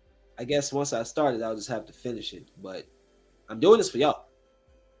guess once I start it, I'll just have to finish it. But I'm doing this for y'all.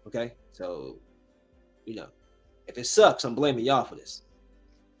 Okay, so, you know, if it sucks, I'm blaming y'all for this.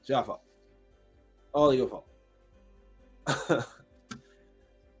 It's y'all fault. All your fault.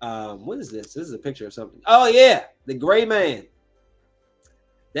 What is this? This is a picture of something. Oh, yeah, The Gray Man.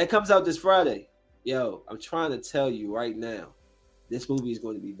 That comes out this Friday. Yo, I'm trying to tell you right now, this movie is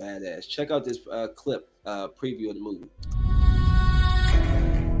going to be badass. Check out this clip, preview of the movie.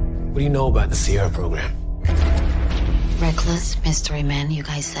 What do you know about the Sierra program? Reckless mystery men you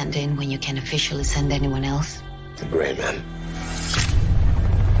guys send in when you can't officially send anyone else. The Gray Man.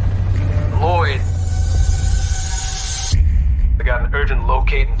 Lloyd. They got an urgent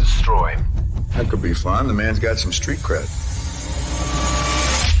locate and destroy. That could be fun. The man's got some street cred.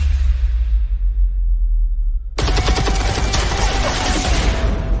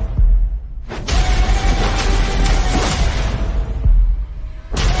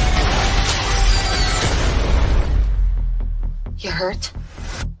 You hurt?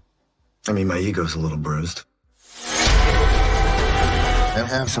 I mean, my ego's a little bruised. They'll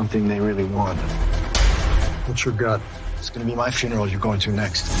have something they really want. What's your gut? It's gonna be my funeral you're going to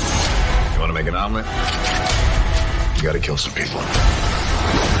next. You wanna make an omelet? You gotta kill some people.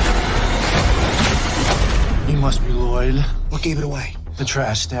 You must be Lloyd. What gave it away? The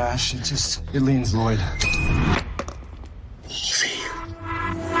trash stash. It leans Lloyd. Easy.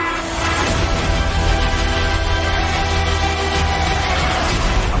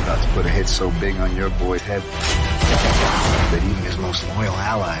 Put a hit so big on your boy's head that even his most loyal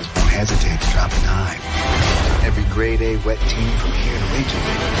allies won't hesitate to drop a dime. Every grade A wet team from here to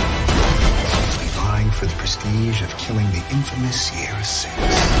Reykjavik will be vying for the prestige of killing the infamous Sierra Six.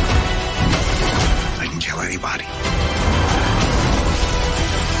 I can kill anybody.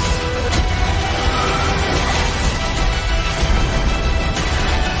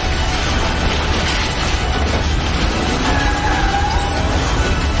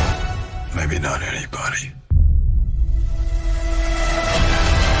 Maybe not anybody.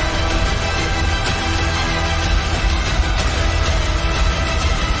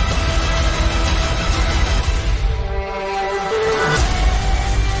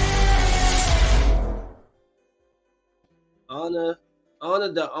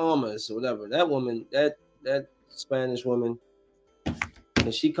 Ana de Armas, or whatever. That woman, that Spanish woman.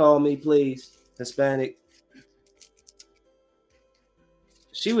 Can she call me, please? Hispanic.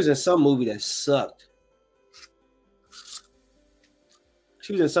 She was in some movie that sucked.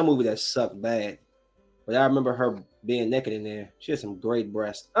 She was in some movie that sucked bad. But I remember her being naked in there. She had some great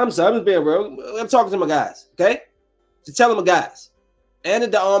breasts. I'm sorry, I'm just being real. I'm talking to my guys, okay? To tell them my guys. Ana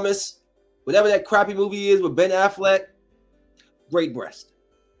de Armas, whatever that crappy movie is with Ben Affleck, great breast.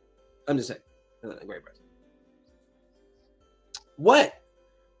 I'm just saying. Great breast. What?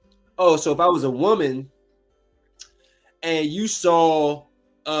 Oh, so if I was a woman and you saw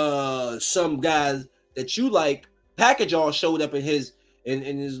some guys that you like, package all showed up in his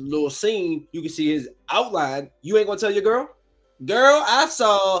little scene, you can see his outline. You ain't gonna tell your girl? Girl, I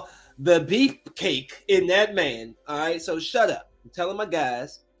saw the beefcake in that man. All right, so shut up. I'm telling my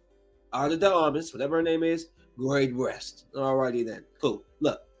guys, Ana de Armas, whatever her name is, great breast. All righty then. Cool.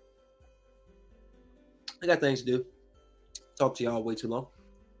 Look, I got things to do. Talk to y'all way too long.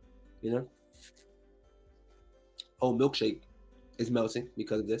 You know? Whole milkshake is melting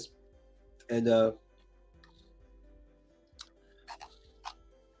because of this. And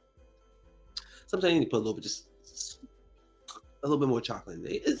sometimes you need to put a little bit, just a little bit more chocolate in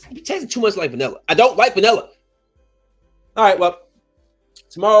it. It tastes too much like vanilla. I don't like vanilla. All right, well,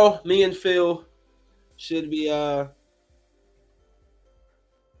 tomorrow, me and Phil should be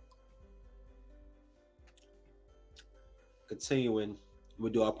continuing.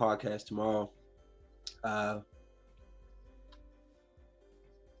 We'll do our podcast tomorrow. I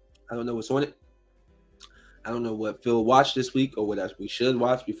don't know what's on it. I don't know what Phil watched this week or what else we should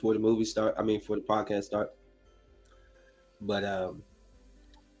watch before the movie start. I mean, before the podcast start. But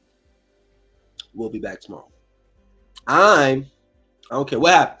we'll be back tomorrow. I don't care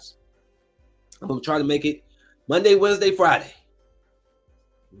what happens. I'm gonna try to make it Monday, Wednesday, Friday.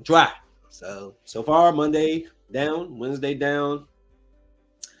 Try. So far, Monday down, Wednesday down,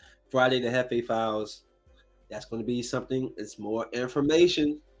 Friday the Hefe Files. That's going to be something. It's more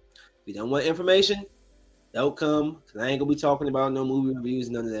information. If you don't want information, don't come. Because I ain't going to be talking about no movie reviews,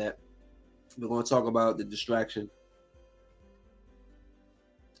 none of that. We're going to talk about The Distraction.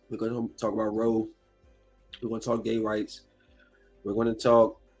 We're going to talk about Roe. We're going to talk gay rights. We're going to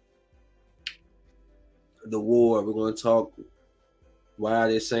talk the war. We're going to talk why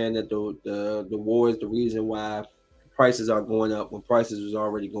they're saying that the war is the reason why prices are going up when prices was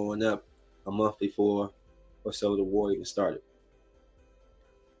already going up a month before or so the war even started.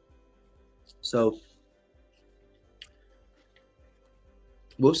 So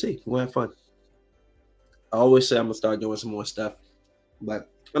we'll see. We'll have fun. I always say I'm gonna start doing some more stuff,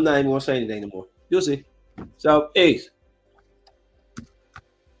 but I'm not even gonna say anything anymore. You'll see. So, Ace.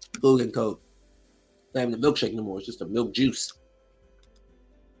 Food and code. Not even a milkshake no more. It's just a milk juice.